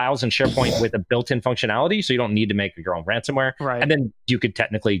the files in SharePoint with a built-in functionality, so you don't need to make your own ransomware. Right. And then you could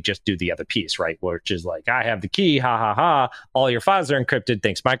technically just do the other piece, right? Which is like, I have the key, ha ha ha. All your files are encrypted,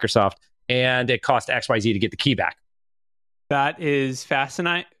 thanks Microsoft, and it cost XYZ to get the key back. That is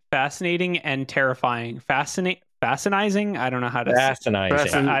fascinating and terrifying. Fascinizing? I don't know how to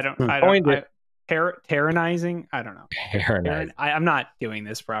Fascinizing. Tyrannizing? I don't know. I'm not doing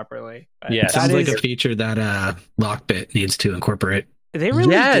this properly. Yeah, sounds like a feature that Lockbit needs to incorporate. They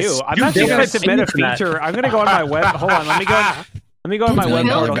really do. I'm not going to submit a feature. I'm going to go on my web. Hold on. Let me go on my web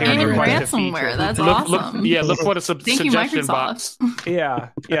portal here. And ransomware. That's awesome. Look for the suggestion box. Yeah.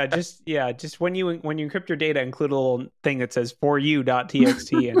 Just when you encrypt your data, include a little thing that says for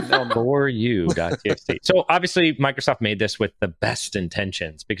you.txt and for you.txt. So obviously Microsoft made this with the best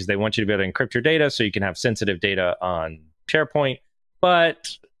intentions because they want you to be able to encrypt your data so you can have sensitive data on SharePoint.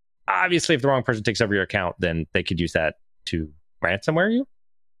 But obviously if the wrong person takes over your account, then they could use that to ransomware you.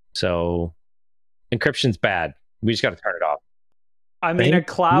 So encryption's bad. We just got to turn it off. I mean, a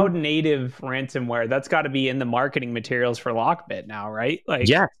cloud native ransomware, that's got to be in the marketing materials for Lockbit now, right? Like,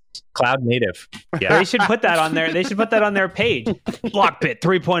 yeah, cloud native. Yeah. They should put that on there. They should put that on their page. Lockbit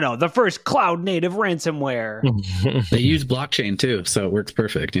 3.0, the first cloud native ransomware. They use blockchain too, so it works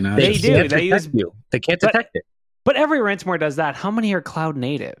perfect. You know, they do. They use you. They can't detect it. But every ransomware does that. How many are cloud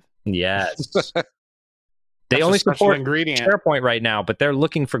native? Yes. They only support SharePoint right now, but they're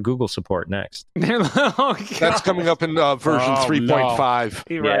looking for Google support next. That's coming up in version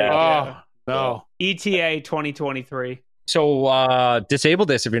 3.5. Right. No. ETA 2023. So disable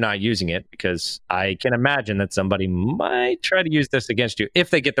this if you're not using it, because I can imagine that somebody might try to use this against you if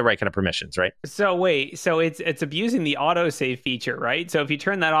they get the right kind of permissions, right? So wait, so it's abusing the autosave feature, right? So if you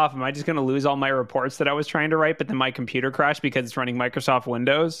turn that off, am I just going to lose all my reports that I was trying to write, but then my computer crashed because it's running Microsoft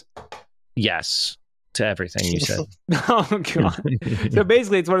Windows? Yes. To everything you said. Oh god. So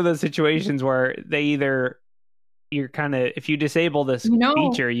basically it's one of those situations where if you disable this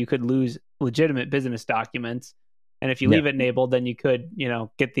feature, you could lose legitimate business documents, and if you leave it enabled, then you could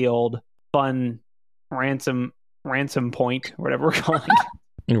get the old fun ransom point, whatever we're calling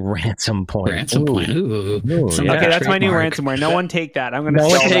it. Ransom point. Ooh. Okay, that's my new ransomware. No one take that. I'm going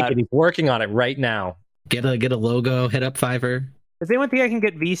to take it. He's working on it right now. Get a logo. Hit up Fiverr. Does anyone think I can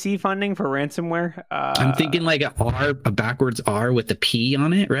get VC funding for ransomware? I'm thinking like a backwards R with the P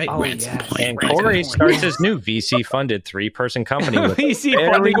on it, right? Ransom point. And Corey starts his new VC funded 3-person company. With VC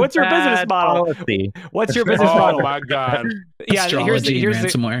funding. What's your business model? Policy. What's your business model? Oh my god! Yeah, here's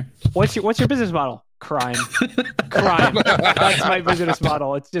ransomware. What's your business model? Crime. That's my business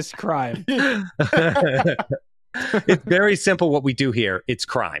model. It's just crime. It's very simple what we do here. It's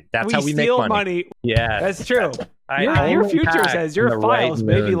crime. That's how we make money. Yeah, that's true. Your future says your files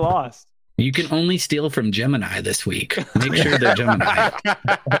may be lost. You can only steal from Gemini this week. Make sure they're Gemini.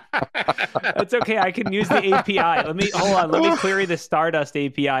 That's okay. I can use the API. Let me query the Stardust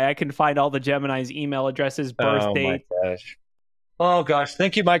API. I can find all the Gemini's email addresses, birth date. Oh gosh.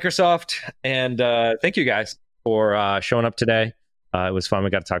 Thank you, Microsoft, and thank you guys for showing up today. It was fun. We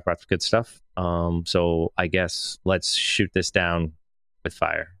got to talk about some good stuff. So I guess let's shoot this down with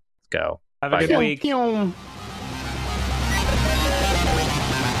fire. Let's go. Have a good week.